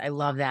advice. I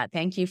love that.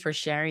 Thank you for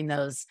sharing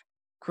those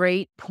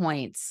great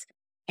points.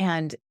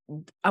 And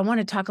I want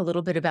to talk a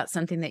little bit about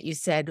something that you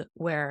said,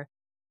 where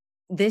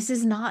this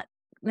is not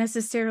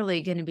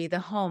necessarily going to be the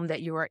home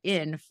that you are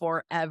in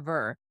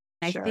forever.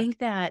 I Sure. think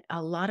that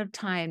a lot of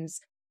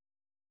times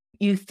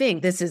you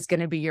think this is going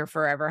to be your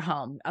forever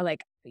home.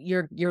 Like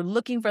you're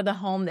looking for the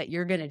home that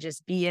you're going to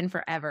just be in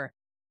forever.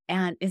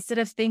 And instead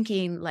of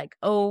thinking like,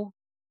 oh,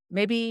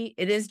 maybe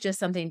it is just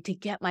something to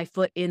get my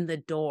foot in the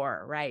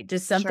door, right?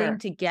 Just something Sure.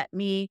 to get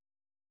me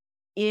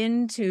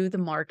into the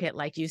market,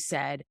 like you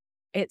said.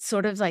 It's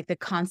sort of like the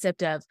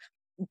concept of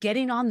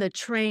getting on the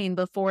train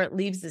before it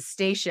leaves the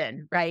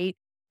station, right?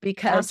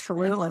 Because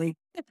Absolutely.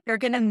 you're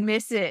going to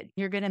miss it.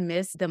 You're going to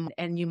miss them,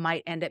 and you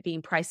might end up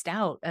being priced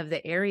out of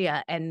the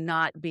area and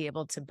not be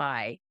able to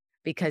buy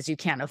because you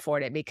can't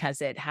afford it,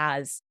 because it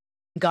has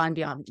gone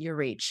beyond your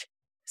reach.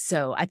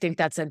 So I think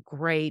that's a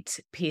great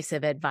piece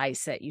of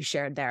advice that you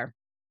shared there.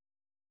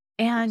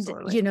 And,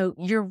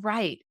 Absolutely. you're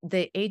right.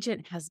 The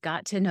agent has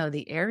got to know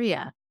the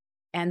area,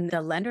 and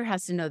the lender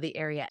has to know the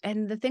area.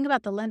 And the thing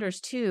about the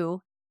lenders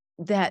too,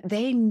 that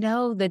they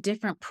know the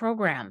different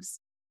programs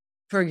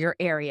for your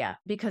area,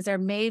 because there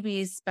may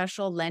be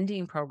special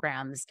lending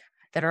programs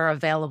that are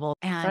available,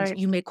 and Right.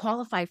 you may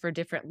qualify for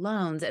different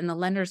loans, and the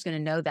lender's going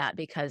to know that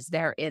because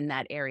they're in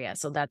that area.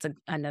 So that's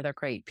another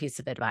great piece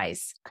of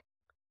advice.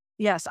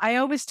 Yes. I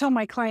always tell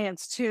my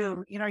clients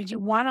too, you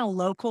want a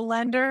local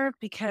lender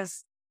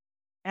because,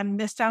 and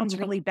this sounds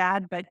really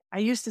bad, but I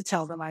used to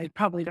tell them, I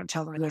probably don't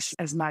tell them this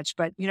as much,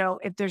 but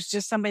if there's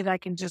just somebody that I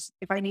can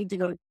if I need to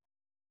go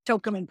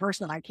choke them in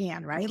person, I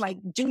can, right? Like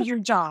do your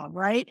job,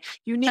 right?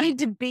 You need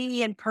to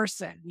be in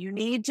person. You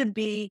need to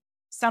be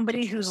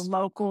somebody who's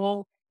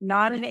local,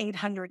 not an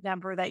 800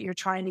 number that you're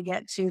trying to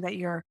get to, that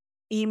you're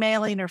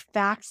emailing or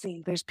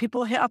faxing. There's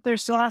people out there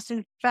still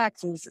asking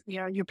faxes,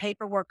 your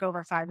paperwork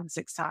over 5 and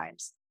 6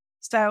 times.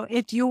 So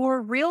if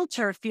your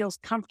realtor feels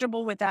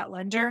comfortable with that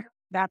lender,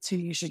 that's who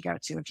you should go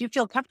to. If you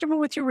feel comfortable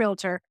with your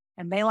realtor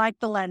and they like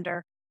the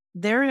lender,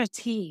 they're a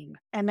team.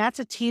 And that's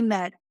a team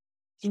that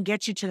can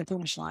get you to the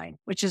finish line,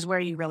 which is where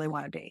you really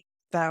want to be.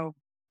 So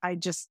I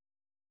just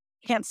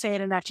can't say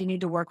it enough. You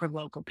need to work with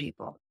local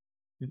people.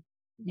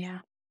 Yeah.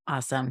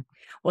 Awesome.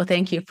 Well,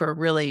 thank you for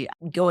really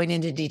going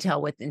into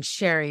detail with and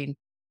sharing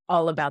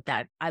all about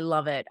that. I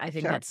love it. I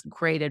think Sure. that's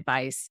great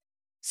advice.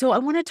 So I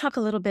want to talk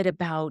a little bit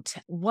about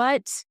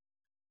what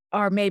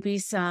are maybe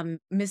some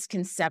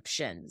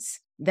misconceptions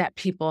that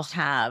people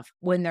have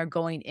when they're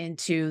going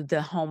into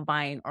the home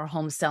buying or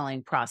home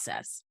selling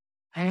process.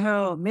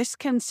 Oh,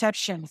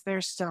 misconceptions.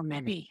 There's so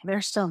many.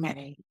 There's so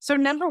many. So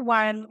number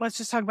one, let's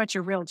just talk about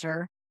your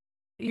realtor.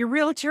 Your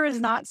realtor is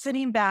not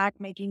sitting back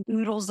making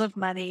oodles of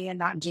money and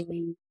not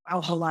doing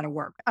a whole lot of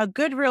work. A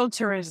good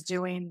realtor is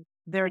doing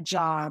their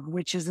job,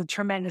 which is a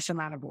tremendous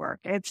amount of work.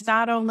 It's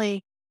not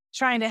only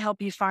trying to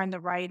help you find the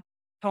right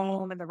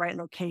home and the right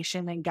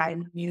location and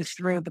guiding you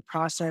through the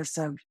process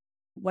of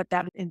what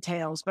that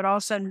entails, but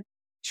also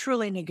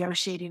truly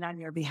negotiating on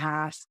your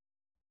behalf.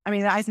 I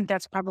mean, I think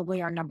that's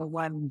probably our number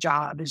one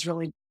job, is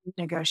really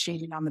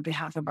negotiating on the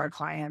behalf of our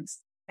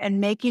clients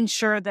and making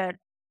sure that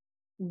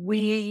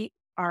we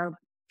are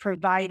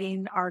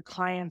providing our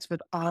clients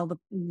with all the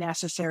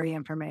necessary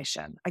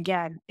information.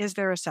 Again, is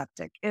there a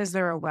septic? Is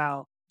there a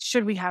well?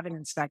 Should we have it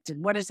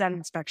inspected? What does that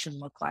inspection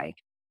look like?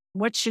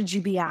 What should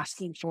you be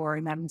asking for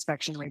in that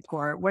inspection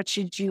report? What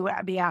should you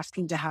be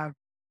asking to have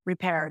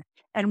repaired?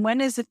 And when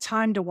is it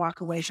time to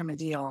walk away from a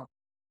deal?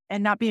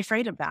 And not be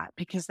afraid of that,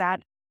 because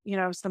that,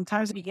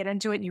 sometimes when you get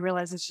into it and you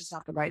realize it's just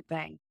not the right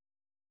thing.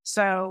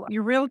 So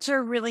your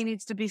realtor really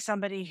needs to be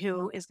somebody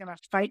who is going to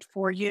fight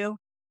for you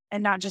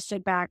and not just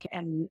sit back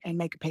and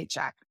make a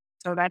paycheck.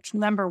 So that's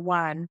number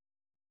one.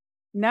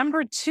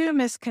 Number two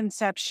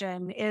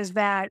misconception is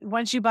that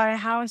once you buy a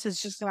house,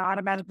 it's just going to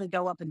automatically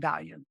go up in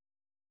value.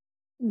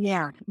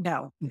 Yeah,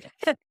 no.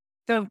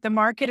 The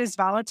market is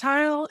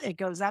volatile. It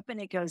goes up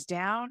and it goes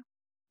down.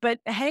 But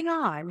hang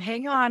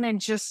on and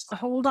just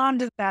hold on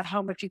to that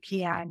home if you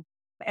can,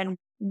 and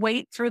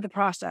wait through the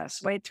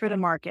process, wait through the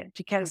market,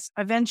 because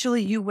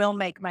eventually you will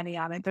make money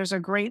on it. There's a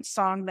great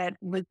song that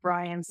Luke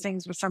Bryan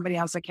sings with somebody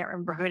else. I can't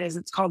remember who it is.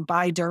 It's called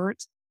Buy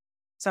Dirt.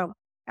 So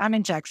I'm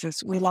in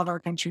Texas. We love our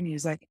country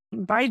music.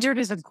 Buy Dirt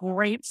is a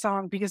great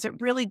song because it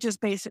really just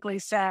basically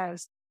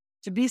says,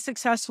 to be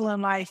successful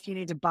in life, you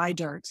need to buy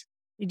dirt.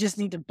 You just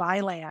need to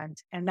buy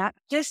land. And that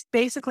just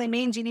basically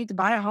means you need to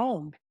buy a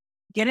home.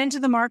 Get into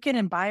the market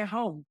and buy a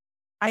home.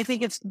 I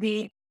think it's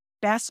the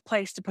best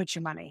place to put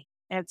your money.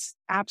 It's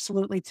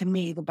absolutely, to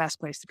me, the best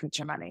place to put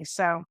your money.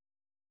 So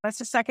that's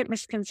the second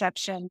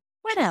misconception.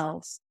 What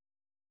else?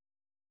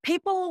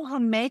 People who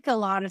make a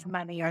lot of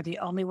money are the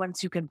only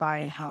ones who can buy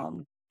a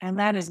home. And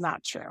that is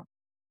not true.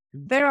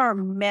 There are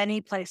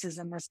many places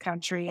in this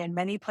country and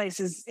many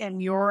places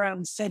in your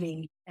own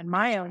city and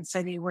my own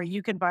city where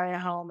you could buy a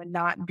home and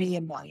not be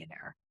a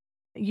millionaire.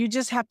 You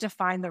just have to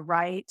find the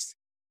right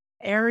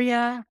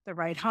area, the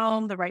right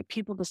home, the right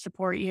people to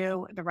support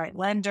you, the right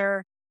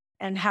lender,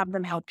 and have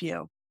them help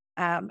you.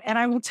 And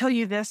I will tell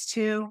you this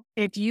too,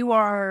 if you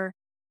are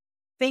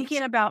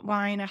thinking about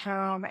buying a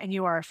home and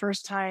you are a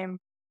first-time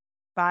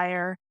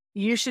buyer,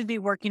 you should be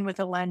working with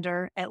a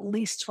lender at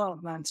least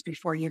 12 months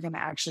before you're going to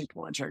actually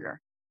pull a trigger.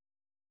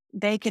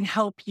 They can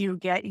help you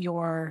get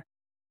your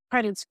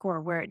credit score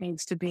where it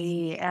needs to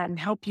be and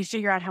help you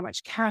figure out how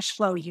much cash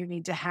flow you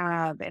need to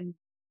have and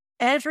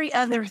every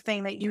other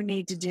thing that you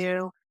need to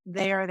do.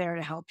 They are there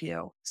to help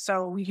you.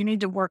 So you need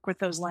to work with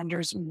those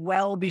lenders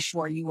well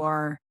before you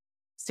are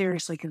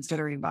seriously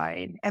considering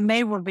buying, and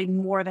they will be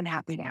more than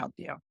happy to help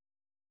you.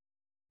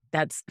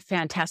 That's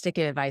fantastic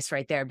advice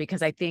right there,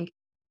 because I think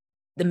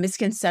the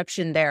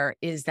misconception there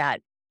is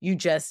that you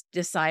just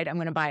decide, I'm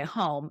going to buy a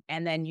home,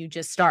 and then you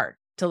just start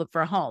to look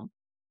for a home.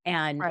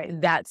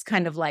 And that's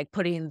kind of like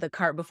putting the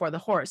cart before the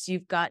horse.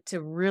 You've got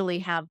to really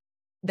have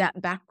that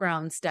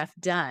background stuff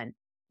done.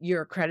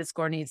 Your credit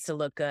score needs to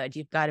look good.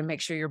 You've got to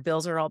make sure your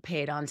bills are all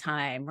paid on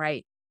time,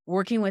 right?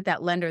 Working with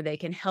that lender, they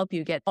can help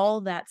you get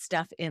all that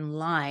stuff in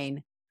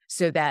line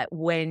so that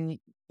when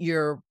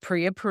you're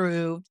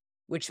pre-approved,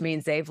 which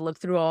means they've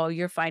looked through all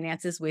your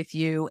finances with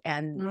you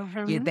and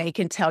they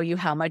can tell you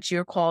how much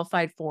you're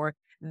qualified for,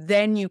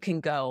 then you can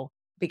go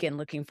begin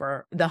looking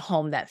for the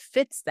home that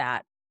fits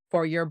that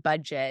for your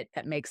budget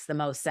that makes the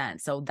most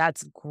sense. So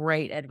that's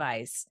great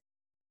advice.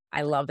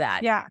 I love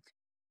that. Yeah.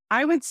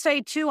 I would say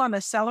too, on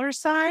the seller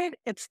side,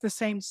 it's the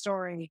same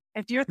story.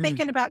 If you're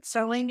thinking about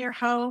selling your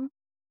home,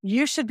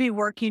 you should be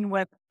working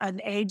with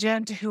an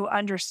agent who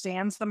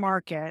understands the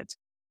market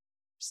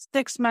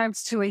 6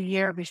 months to a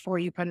year before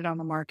you put it on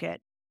the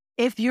market.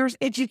 If you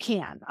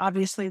can,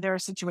 obviously there are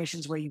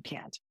situations where you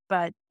can't,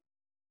 but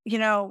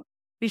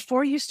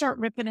before you start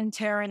ripping and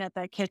tearing at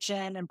that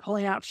kitchen and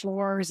pulling out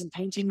floors and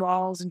painting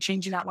walls and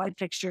changing out light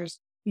fixtures,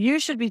 you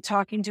should be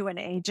talking to an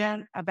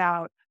agent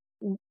about,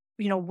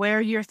 where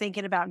you're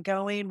thinking about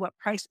going, what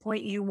price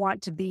point you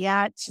want to be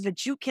at, so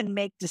that you can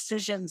make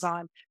decisions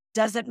on,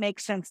 does it make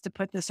sense to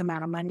put this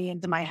amount of money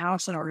into my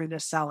house in order to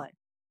sell it?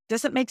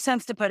 Does it make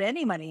sense to put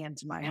any money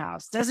into my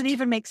house? Does it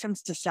even make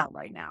sense to sell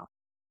right now?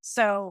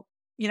 So,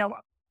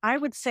 I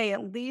would say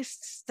at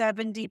least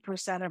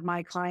 70% of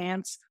my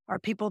clients are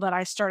people that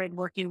I started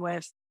working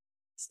with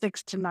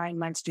 6 to 9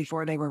 months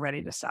before they were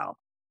ready to sell.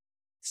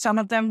 Some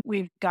of them,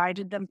 we've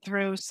guided them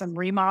through some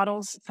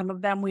remodels. Some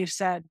of them we've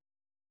said,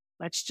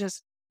 let's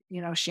just,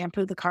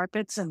 shampoo the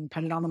carpets and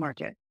put it on the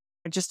market.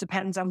 It just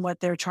depends on what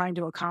they're trying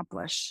to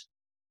accomplish.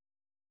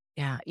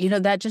 Yeah.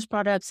 That just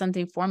brought up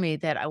something for me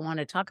that I want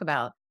to talk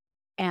about.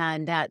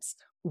 And that's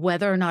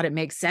whether or not it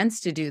makes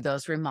sense to do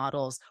those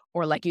remodels,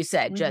 or like you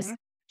said, just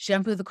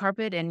shampoo the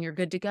carpet and you're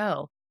good to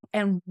go.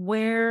 And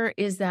where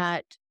is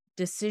that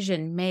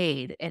decision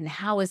made and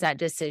how is that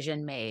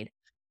decision made?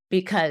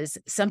 Because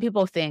some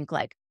people think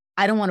like,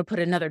 I don't want to put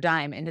another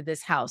dime into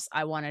this house.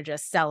 I want to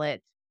just sell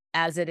it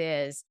as it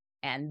is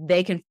and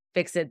they can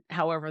fix it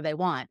however they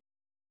want.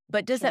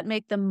 But does that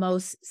make the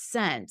most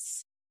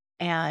sense?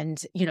 And,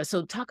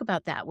 so talk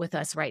about that with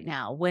us right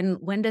now.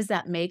 When does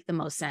that make the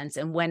most sense?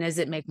 And when does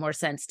it make more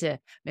sense to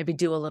maybe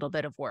do a little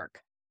bit of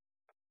work?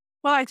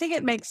 Well, I think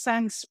it makes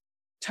sense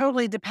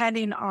totally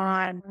depending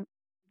on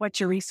what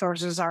your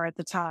resources are at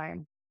the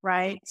time,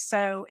 right?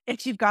 So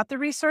if you've got the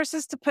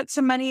resources to put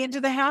some money into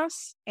the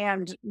house,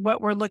 and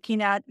what we're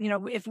looking at,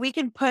 if we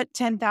can put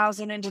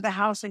 $10,000 into the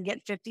house and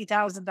get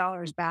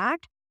 $50,000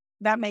 back,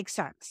 that makes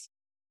sense.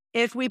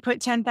 If we put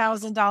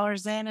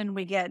 $10,000 in and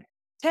we get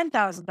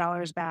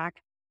 $10,000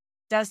 back,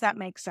 does that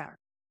make sense?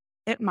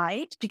 It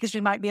might, because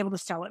we might be able to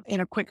sell it in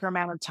a quicker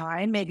amount of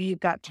time. Maybe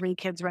you've got 3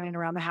 kids running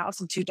around the house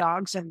and 2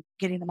 dogs, and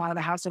getting them out of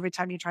the house every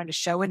time you're trying to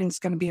show it is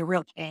going to be a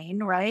real pain,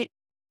 right?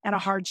 And a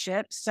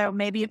hardship. So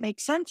maybe it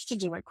makes sense to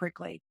do it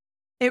quickly.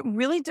 It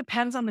really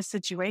depends on the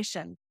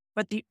situation.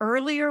 But the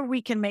earlier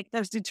we can make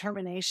those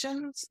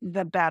determinations,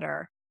 the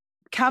better.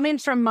 Coming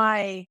from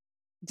my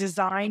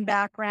design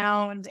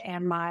background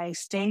and my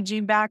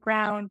staging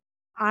background,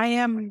 I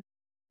am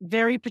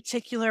very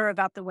particular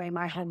about the way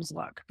my homes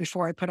look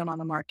before I put them on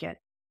the market.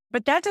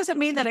 But that doesn't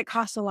mean that it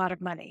costs a lot of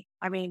money.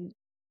 I mean,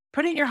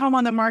 putting your home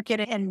on the market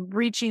and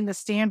reaching the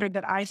standard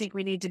that I think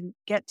we need to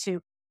get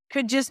to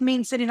could just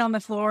mean sitting on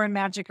the floor and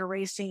magic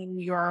erasing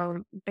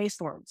your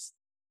baseboards,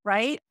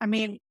 right? I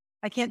mean,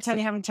 I can't tell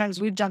you how many times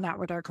we've done that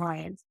with our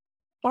clients.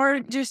 Or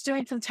just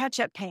doing some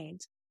touch-up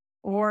paint,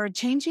 or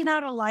changing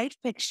out a light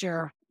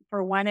fixture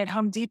for one at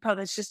Home Depot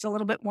that's just a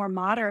little bit more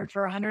modern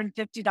for $150.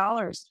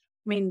 I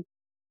mean,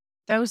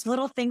 those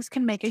little things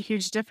can make a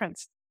huge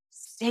difference.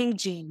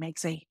 Staging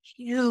makes a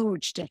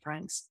huge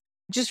difference.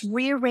 Just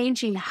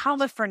rearranging how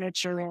the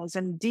furniture is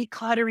and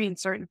decluttering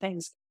certain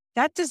things.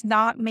 That does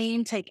not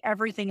mean take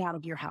everything out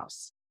of your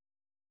house.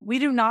 We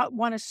do not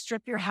want to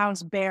strip your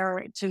house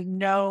bare to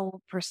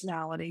no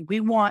personality. We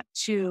want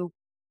to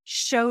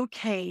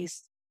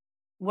showcase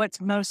what's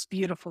most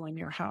beautiful in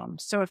your home.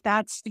 So if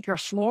that's your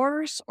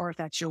floors, or if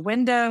that's your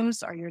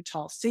windows, or your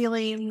tall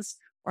ceilings,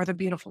 or the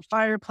beautiful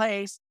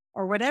fireplace,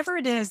 or whatever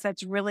it is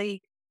that's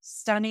really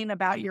stunning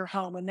about your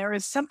home, and there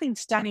is something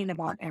stunning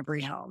about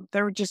every home,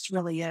 there just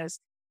really is,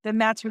 then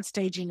that's what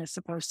staging is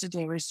supposed to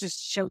do, is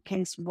just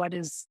showcase what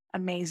is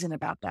amazing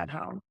about that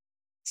home.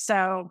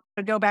 So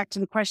to go back to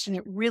the question,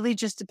 it really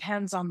just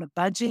depends on the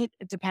budget.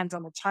 It depends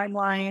on the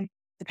timeline,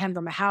 depends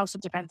on the house,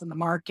 it depends on the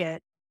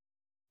market.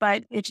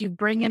 But if you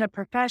bring in a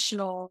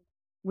professional,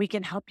 we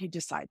can help you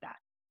decide that.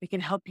 We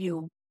can help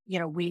you,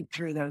 weed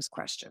through those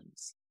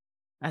questions.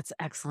 That's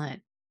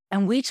excellent.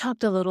 And we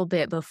talked a little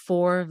bit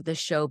before the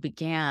show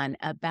began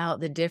about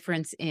the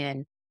difference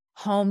in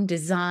home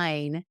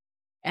design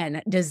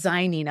and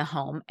designing a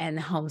home, and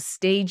home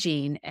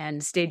staging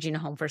and staging a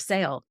home for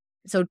sale.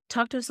 So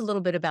talk to us a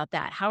little bit about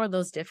that. How are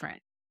those different?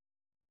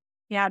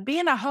 Yeah,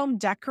 being a home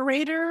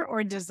decorator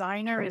or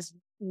designer is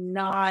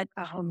not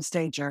a home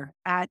stager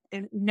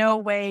in no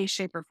way,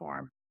 shape, or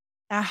form.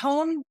 A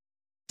home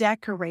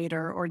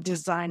decorator or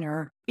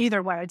designer,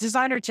 either way, a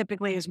designer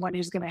typically is one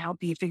who's going to help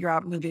you figure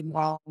out moving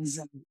walls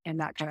and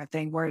that kind of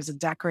thing, whereas a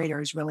decorator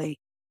is really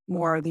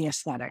more the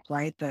aesthetic,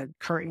 right? The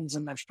curtains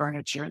and the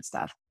furniture and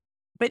stuff.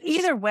 But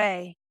either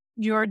way,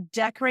 you're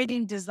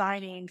decorating,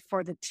 designing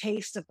for the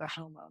taste of the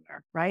homeowner,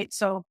 right?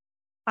 So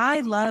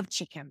I love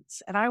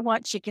chickens and I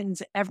want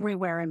chickens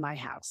everywhere in my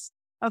house.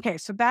 Okay,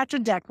 so that's a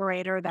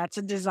decorator, that's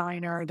a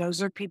designer.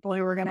 Those are people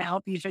who are going to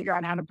help you figure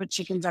out how to put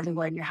chickens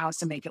everywhere in your house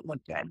to make it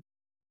look good.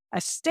 A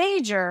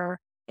stager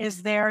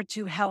is there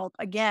to help,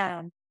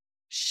 again,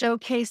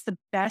 showcase the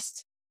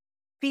best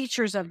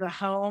features of the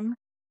home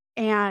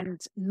and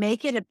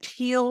make it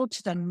appeal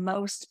to the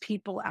most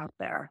people out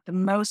there, the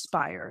most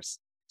buyers.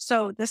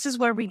 So this is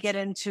where we get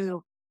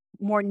into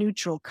more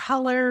neutral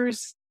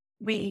colors.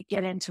 We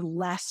get into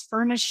less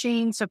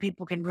furnishing so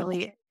people can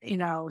really,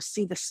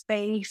 see the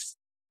space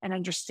and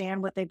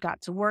understand what they've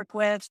got to work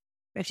with.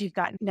 If you've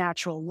got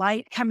natural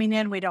light coming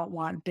in, we don't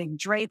want big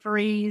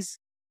draperies.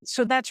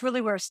 So that's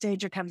really where a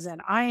stager comes in.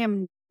 I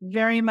am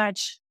very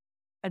much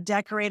a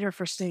decorator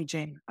for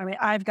staging. I mean,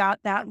 I've got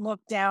that look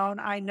down.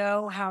 I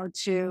know how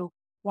to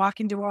walk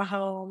into a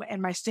home,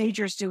 and my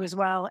stagers do as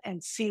well,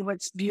 and see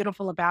what's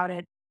beautiful about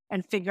it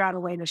and figure out a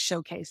way to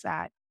showcase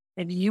that.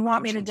 If you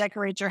want me to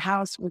decorate your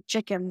house with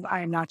chickens,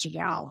 I am not your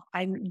gal.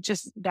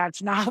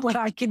 That's not what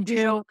I can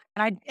do.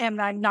 And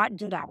I'm not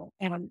good at it.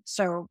 And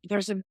so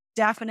there's a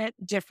definite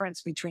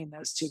difference between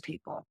those two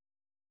people.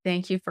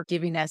 Thank you for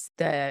giving us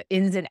the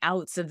ins and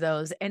outs of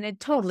those. And it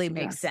totally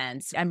makes Yes.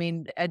 sense. I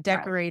mean, a Right.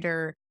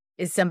 decorator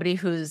is somebody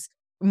who's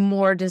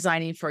more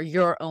designing for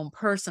your own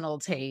personal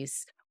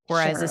taste,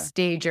 whereas a Sure.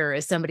 stager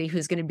is somebody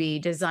who's going to be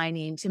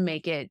designing to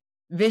make it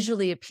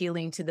visually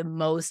appealing to the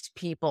most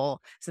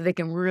people so they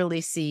can really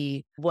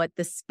see what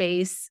the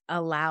space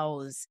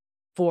allows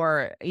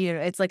for,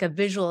 it's like a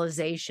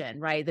visualization,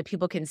 right? That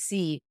people can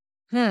see,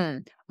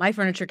 my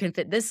furniture can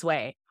fit this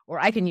way, or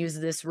I can use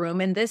this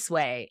room in this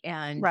way.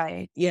 And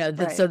Right. so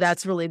Right.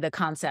 that's really the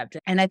concept.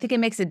 And I think it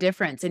makes a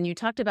difference. And you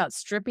talked about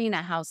stripping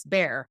a house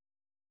bare.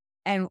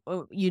 And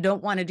you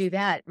don't want to do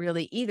that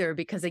really either,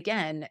 because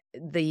again,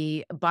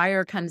 the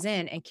buyer comes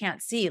in and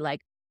can't see,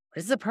 like,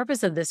 what is the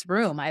purpose of this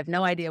room? I have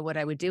no idea what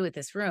I would do with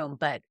this room.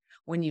 But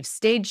when you've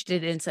staged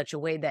it in such a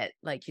way that,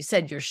 like you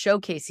said, you're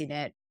showcasing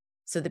it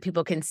so that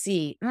people can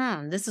see,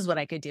 this is what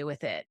I could do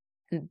with it.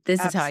 And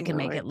this is how I can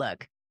make Absolutely. it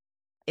look.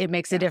 It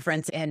makes a Yes.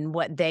 difference in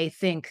what they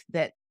think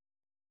that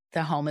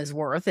the home is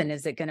worth, and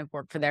is it going to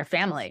work for their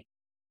family?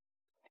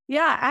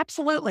 Yeah,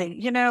 absolutely.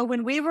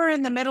 When we were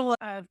in the middle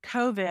of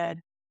COVID,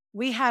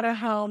 we had a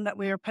home that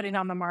we were putting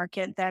on the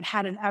market that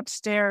had an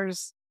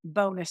upstairs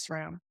bonus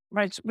room,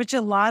 right? Which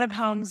a lot of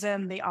homes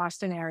in the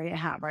Austin area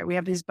have, right? We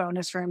have these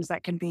bonus rooms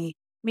that can be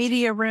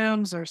media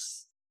rooms or,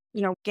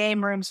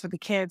 game rooms for the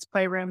kids,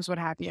 playrooms, what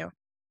have you.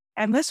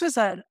 And this was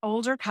an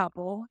older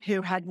couple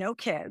who had no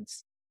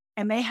kids,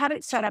 and they had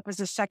it set up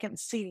as a second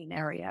seating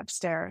area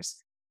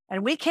upstairs.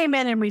 And we came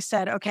in and we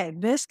said, okay,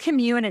 this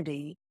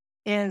community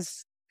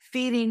is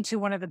feeding to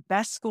one of the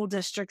best school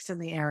districts in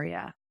the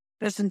area.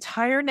 This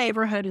entire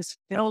neighborhood is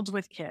filled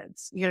with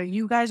kids.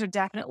 You guys are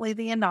definitely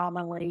the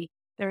anomaly.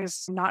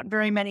 There's not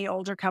very many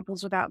older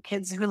couples without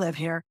kids who live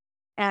here.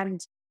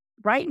 And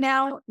right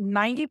now,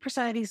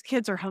 90% of these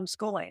kids are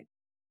homeschooling.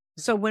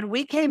 So when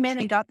we came in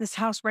and got this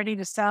house ready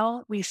to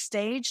sell, we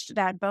staged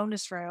that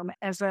bonus room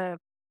as a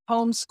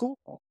home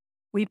school.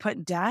 We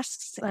put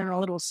desks and a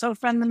little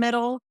sofa in the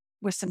middle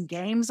with some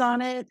games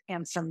on it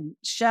and some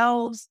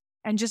shelves,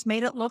 and just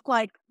made it look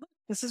like, "Look,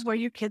 this is where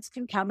your kids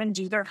can come and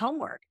do their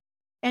homework."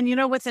 And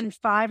within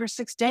 5 or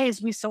 6 days,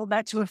 we sold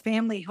that to a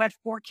family who had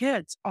 4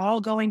 kids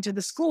all going to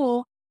the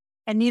school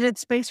and needed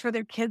space for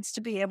their kids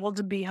to be able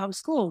to be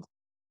homeschooled.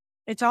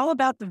 It's all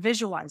about the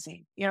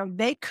visualizing.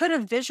 They could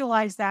have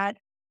visualized that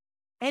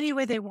any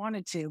way they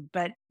wanted to,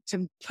 but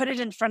to put it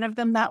in front of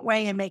them that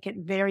way and make it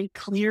very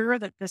clear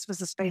that this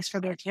was a space for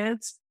their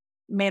kids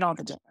made all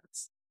the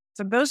difference.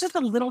 So those are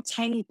the little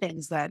tiny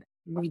things that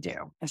we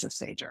do as a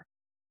stager.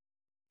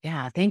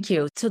 Yeah, thank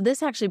you. So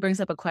this actually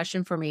brings up a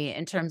question for me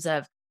in terms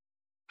of,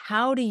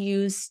 how do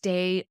you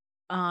stay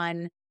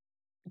on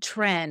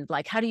trend?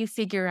 Like, how do you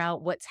figure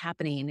out what's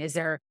happening? Is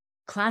there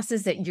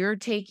classes that you're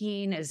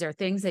taking? Is there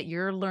things that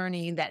you're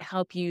learning that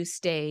help you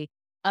stay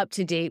up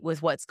to date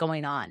with what's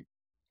going on?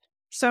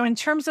 So in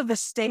terms of the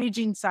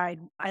staging side,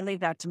 I leave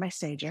that to my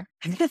stager.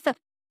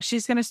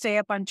 She's going to stay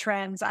up on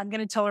trends. I'm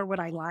going to tell her what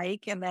I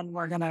like, and then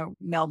we're going to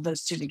meld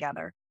those two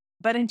together.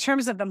 But in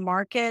terms of the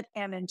market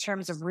and in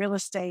terms of real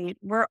estate,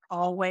 we're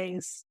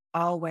always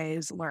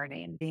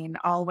learning, being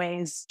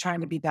always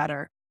trying to be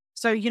better.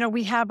 So,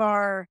 we have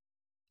our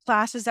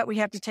classes that we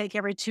have to take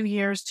every 2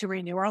 years to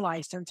renew our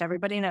license.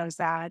 Everybody knows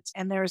that.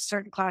 And there's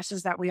certain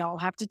classes that we all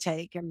have to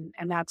take, and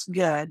that's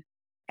good.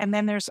 And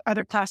then there's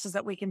other classes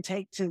that we can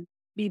take to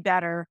be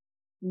better.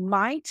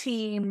 My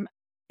team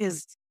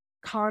is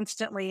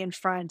constantly in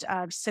front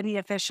of city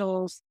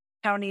officials,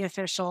 county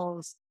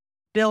officials,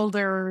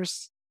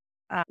 builders,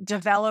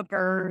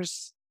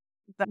 developers.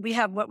 We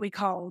have what we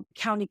call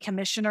county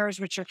commissioners,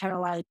 which are kind of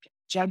like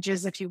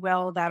judges, if you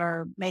will, that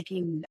are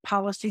making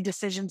policy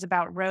decisions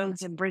about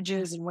roads and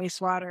bridges and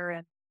wastewater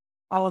and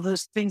all of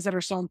those things that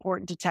are so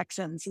important to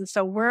Texans. And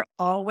so we're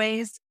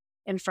always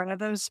in front of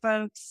those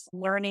folks,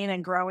 learning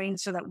and growing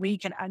so that we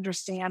can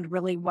understand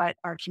really what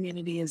our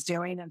community is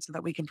doing and so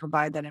that we can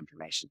provide that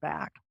information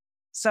back.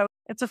 So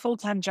it's a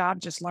full-time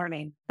job just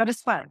learning, but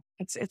it's fun.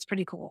 It's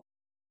pretty cool.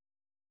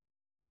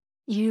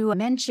 You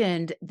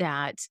mentioned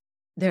that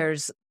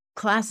there's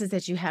classes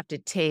that you have to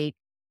take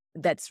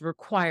that's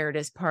required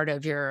as part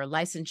of your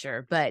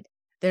licensure, but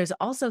there's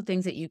also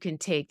things that you can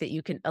take that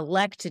you can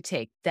elect to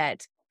take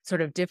that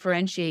sort of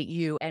differentiate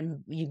you,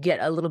 and you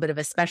get a little bit of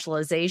a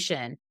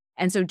specialization.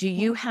 And so do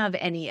you have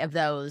any of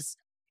those,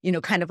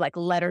 kind of like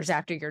letters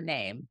after your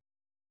name?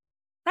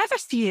 I have a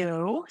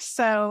few.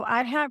 So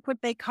I have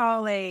what they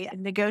call a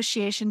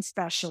negotiation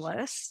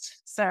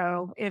specialist.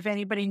 So if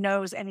anybody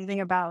knows anything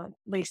about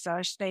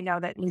Lisa, they know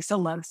that Lisa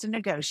loves to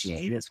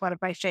negotiate. It's one of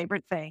my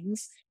favorite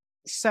things.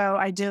 So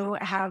I do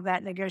have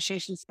that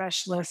negotiation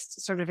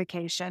specialist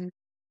certification,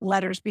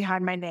 letters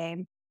behind my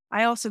name.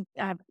 I also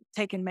have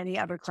taken many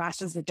other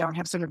classes that don't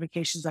have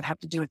certifications that have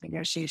to do with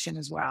negotiation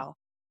as well.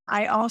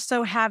 I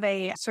also have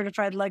a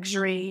certified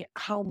luxury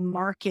home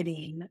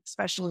marketing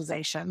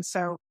specialization.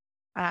 So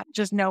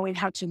just knowing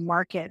how to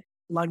market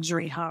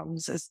luxury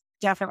homes is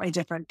definitely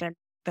different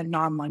than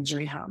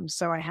non-luxury homes.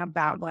 So I have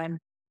that one.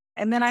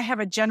 And then I have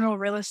a general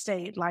real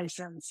estate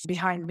license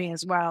behind me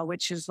as well,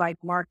 which is like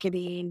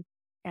marketing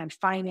and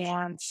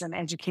finance and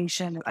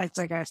education. It's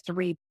like a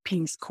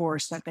 3-piece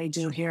course that they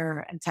do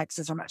here in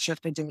Texas. I'm not sure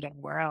if they do it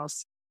anywhere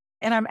else.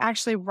 And I'm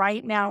actually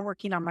right now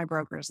working on my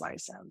broker's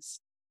license.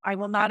 I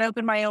will not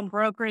open my own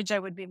brokerage. I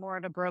would be more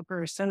of a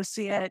broker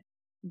associate,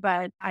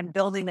 but I'm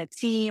building a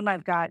team.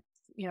 I've got,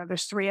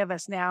 there's 3 of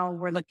us now.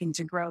 We're looking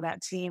to grow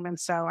that team. And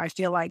so I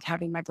feel like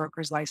having my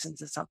broker's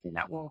license is something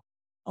that will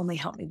only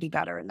help me be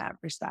better in that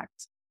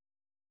respect.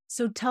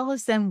 So tell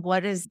us then,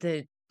 what is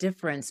the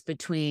difference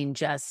between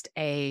just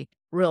a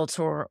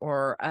realtor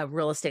or a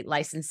real estate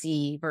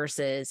licensee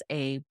versus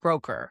a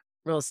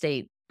real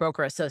estate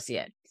broker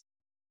associate?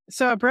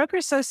 So a broker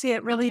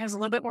associate really has a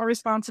little bit more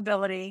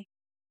responsibility.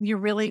 You're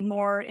really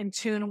more in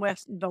tune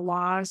with the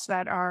laws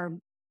that are,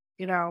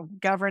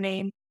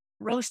 governing.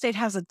 Real estate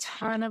has a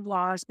ton of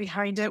laws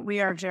behind it. We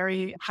are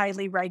very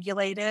highly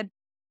regulated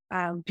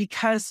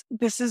because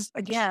this is,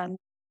 again,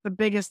 the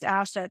biggest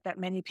asset that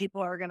many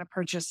people are going to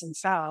purchase and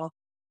sell.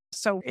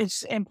 So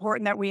it's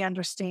important that we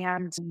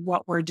understand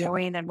what we're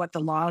doing and what the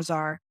laws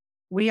are.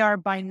 We are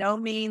by no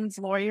means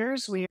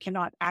lawyers. We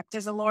cannot act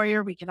as a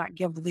lawyer. We cannot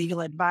give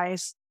legal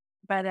advice.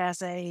 But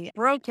as a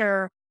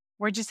broker,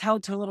 we're just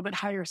held to a little bit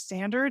higher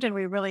standard, and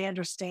we really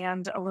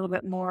understand a little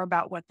bit more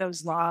about what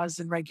those laws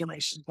and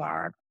regulations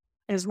are.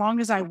 As long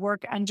as I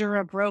work under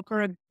a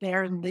broker,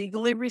 they're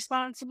legally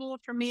responsible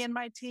for me and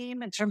my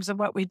team in terms of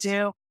what we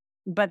do.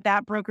 But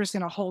that broker is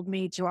going to hold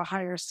me to a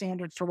higher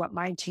standard for what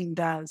my team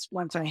does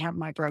once I have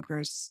my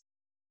broker's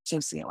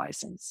associate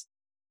license.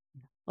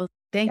 Well,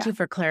 thank you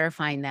for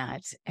clarifying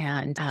that.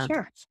 And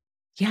sure.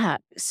 Yeah.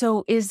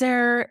 So is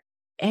there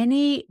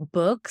any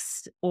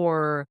books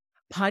or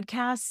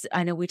podcasts?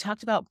 I know we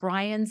talked about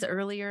Brian's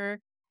earlier,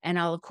 and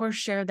I'll of course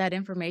share that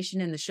information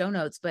in the show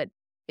notes, but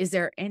is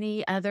there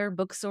any other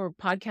books or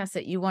podcasts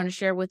that you want to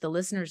share with the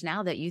listeners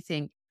now that you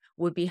think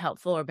would be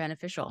helpful or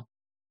beneficial?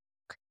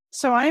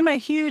 So I'm a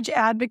huge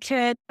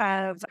advocate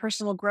of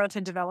personal growth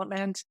and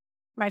development.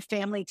 My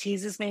family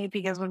teases me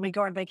because when we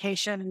go on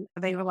vacation,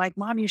 they were like,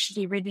 "Mom, you should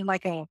be reading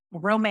like a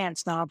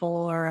romance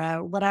novel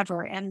or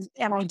whatever." And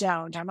I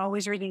don't. I'm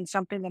always reading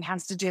something that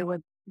has to do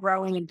with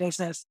growing in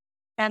business.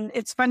 And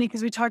it's funny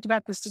because we talked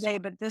about this today,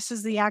 but this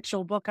is the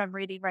actual book I'm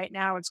reading right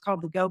now. It's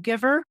called The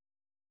Go-Giver.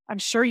 I'm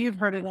sure you've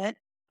heard of it.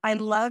 I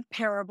love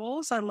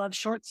parables. I love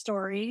short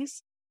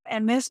stories.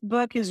 And this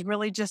book is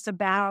really just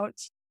about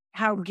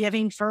how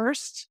giving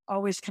first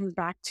always comes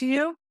back to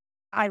you.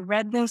 I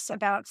read this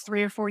about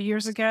 3 or 4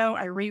 years ago.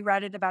 I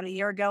reread it about a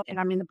year ago, and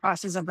I'm in the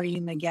process of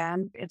reading it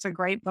again. It's a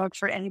great book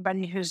for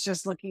anybody who's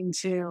just looking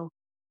to,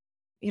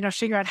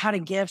 figure out how to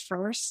give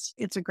first.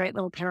 It's a great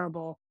little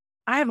parable.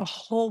 I have a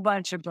whole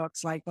bunch of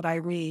books like what I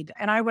read,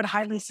 and I would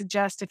highly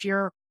suggest if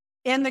you're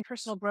in the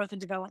personal growth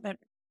and development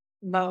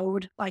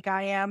mode like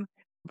I am,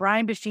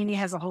 Brian Buffini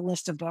has a whole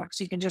list of books.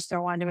 You can just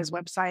go onto his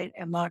website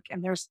and look,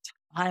 and there's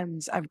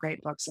tons of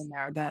great books in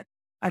there that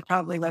I've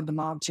probably read them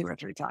all 2 or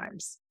 3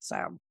 times. So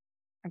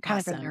I'm kind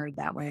of a nerd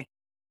that way.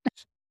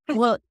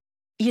 Well,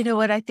 you know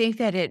what? I think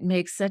that it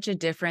makes such a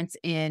difference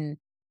in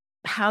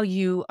how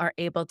you are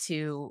able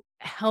to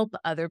help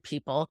other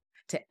people,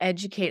 to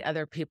educate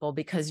other people,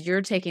 because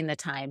you're taking the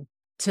time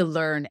to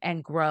learn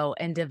and grow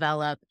and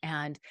develop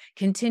and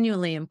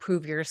continually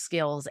improve your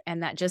skills.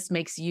 And that just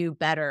makes you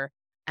better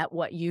at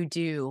what you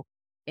do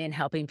in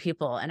helping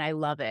people. And I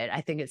love it.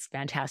 I think it's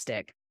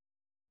fantastic.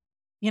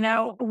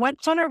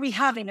 What fun are we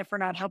having if we're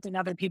not helping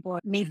other people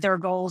meet their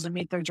goals and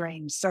meet their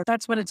dreams? So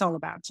that's what it's all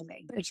about to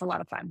me. It's a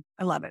lot of fun.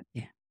 I love it.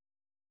 Yeah.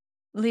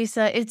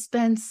 Lisa, it's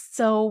been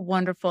so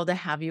wonderful to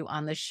have you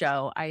on the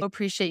show. I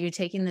appreciate you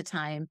taking the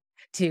time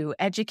to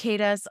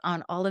educate us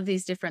on all of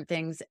these different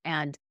things.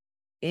 And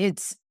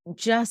it's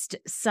just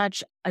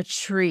such a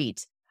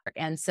treat.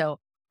 And so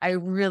I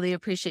really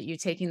appreciate you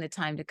taking the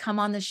time to come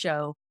on the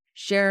show,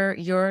 share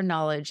your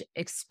knowledge,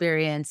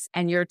 experience,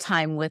 and your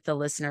time with the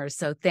listeners.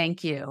 So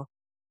thank you.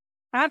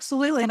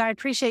 Absolutely. And I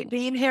appreciate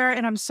being here.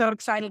 And I'm so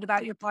excited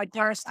about your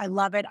podcast. I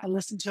love it. I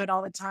listen to it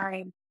all the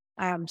time.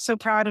 I'm so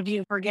proud of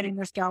you for getting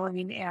this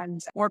going,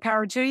 and more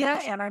power to you.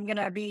 And I'm going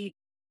to be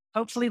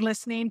hopefully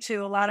listening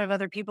to a lot of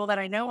other people that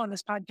I know on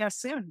this podcast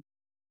soon.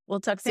 We'll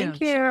talk soon.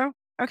 Thank you.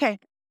 Okay.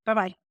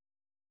 Bye-bye.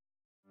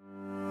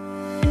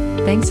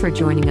 Thanks for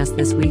joining us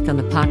this week on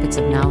the Pockets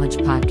of Knowledge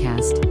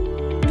podcast.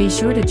 Be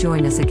sure to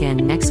join us again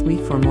next week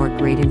for more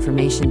great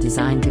information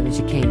designed to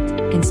educate,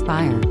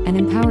 inspire, and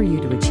empower you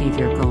to achieve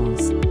your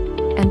goals.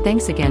 And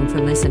thanks again for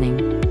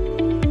listening.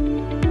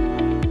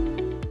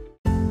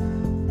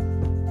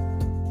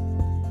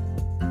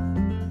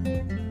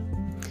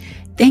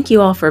 Thank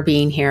you all for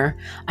being here.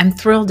 I'm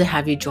thrilled to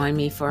have you join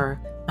me for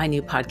my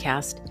new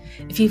podcast.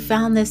 If you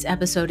found this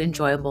episode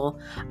enjoyable,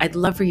 I'd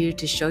love for you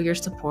to show your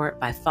support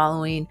by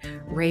following,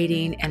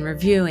 rating, and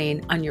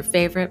reviewing on your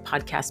favorite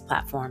podcast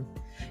platform.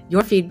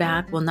 Your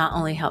feedback will not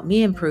only help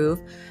me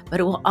improve, but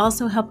it will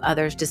also help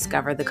others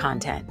discover the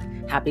content.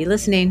 Happy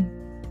listening.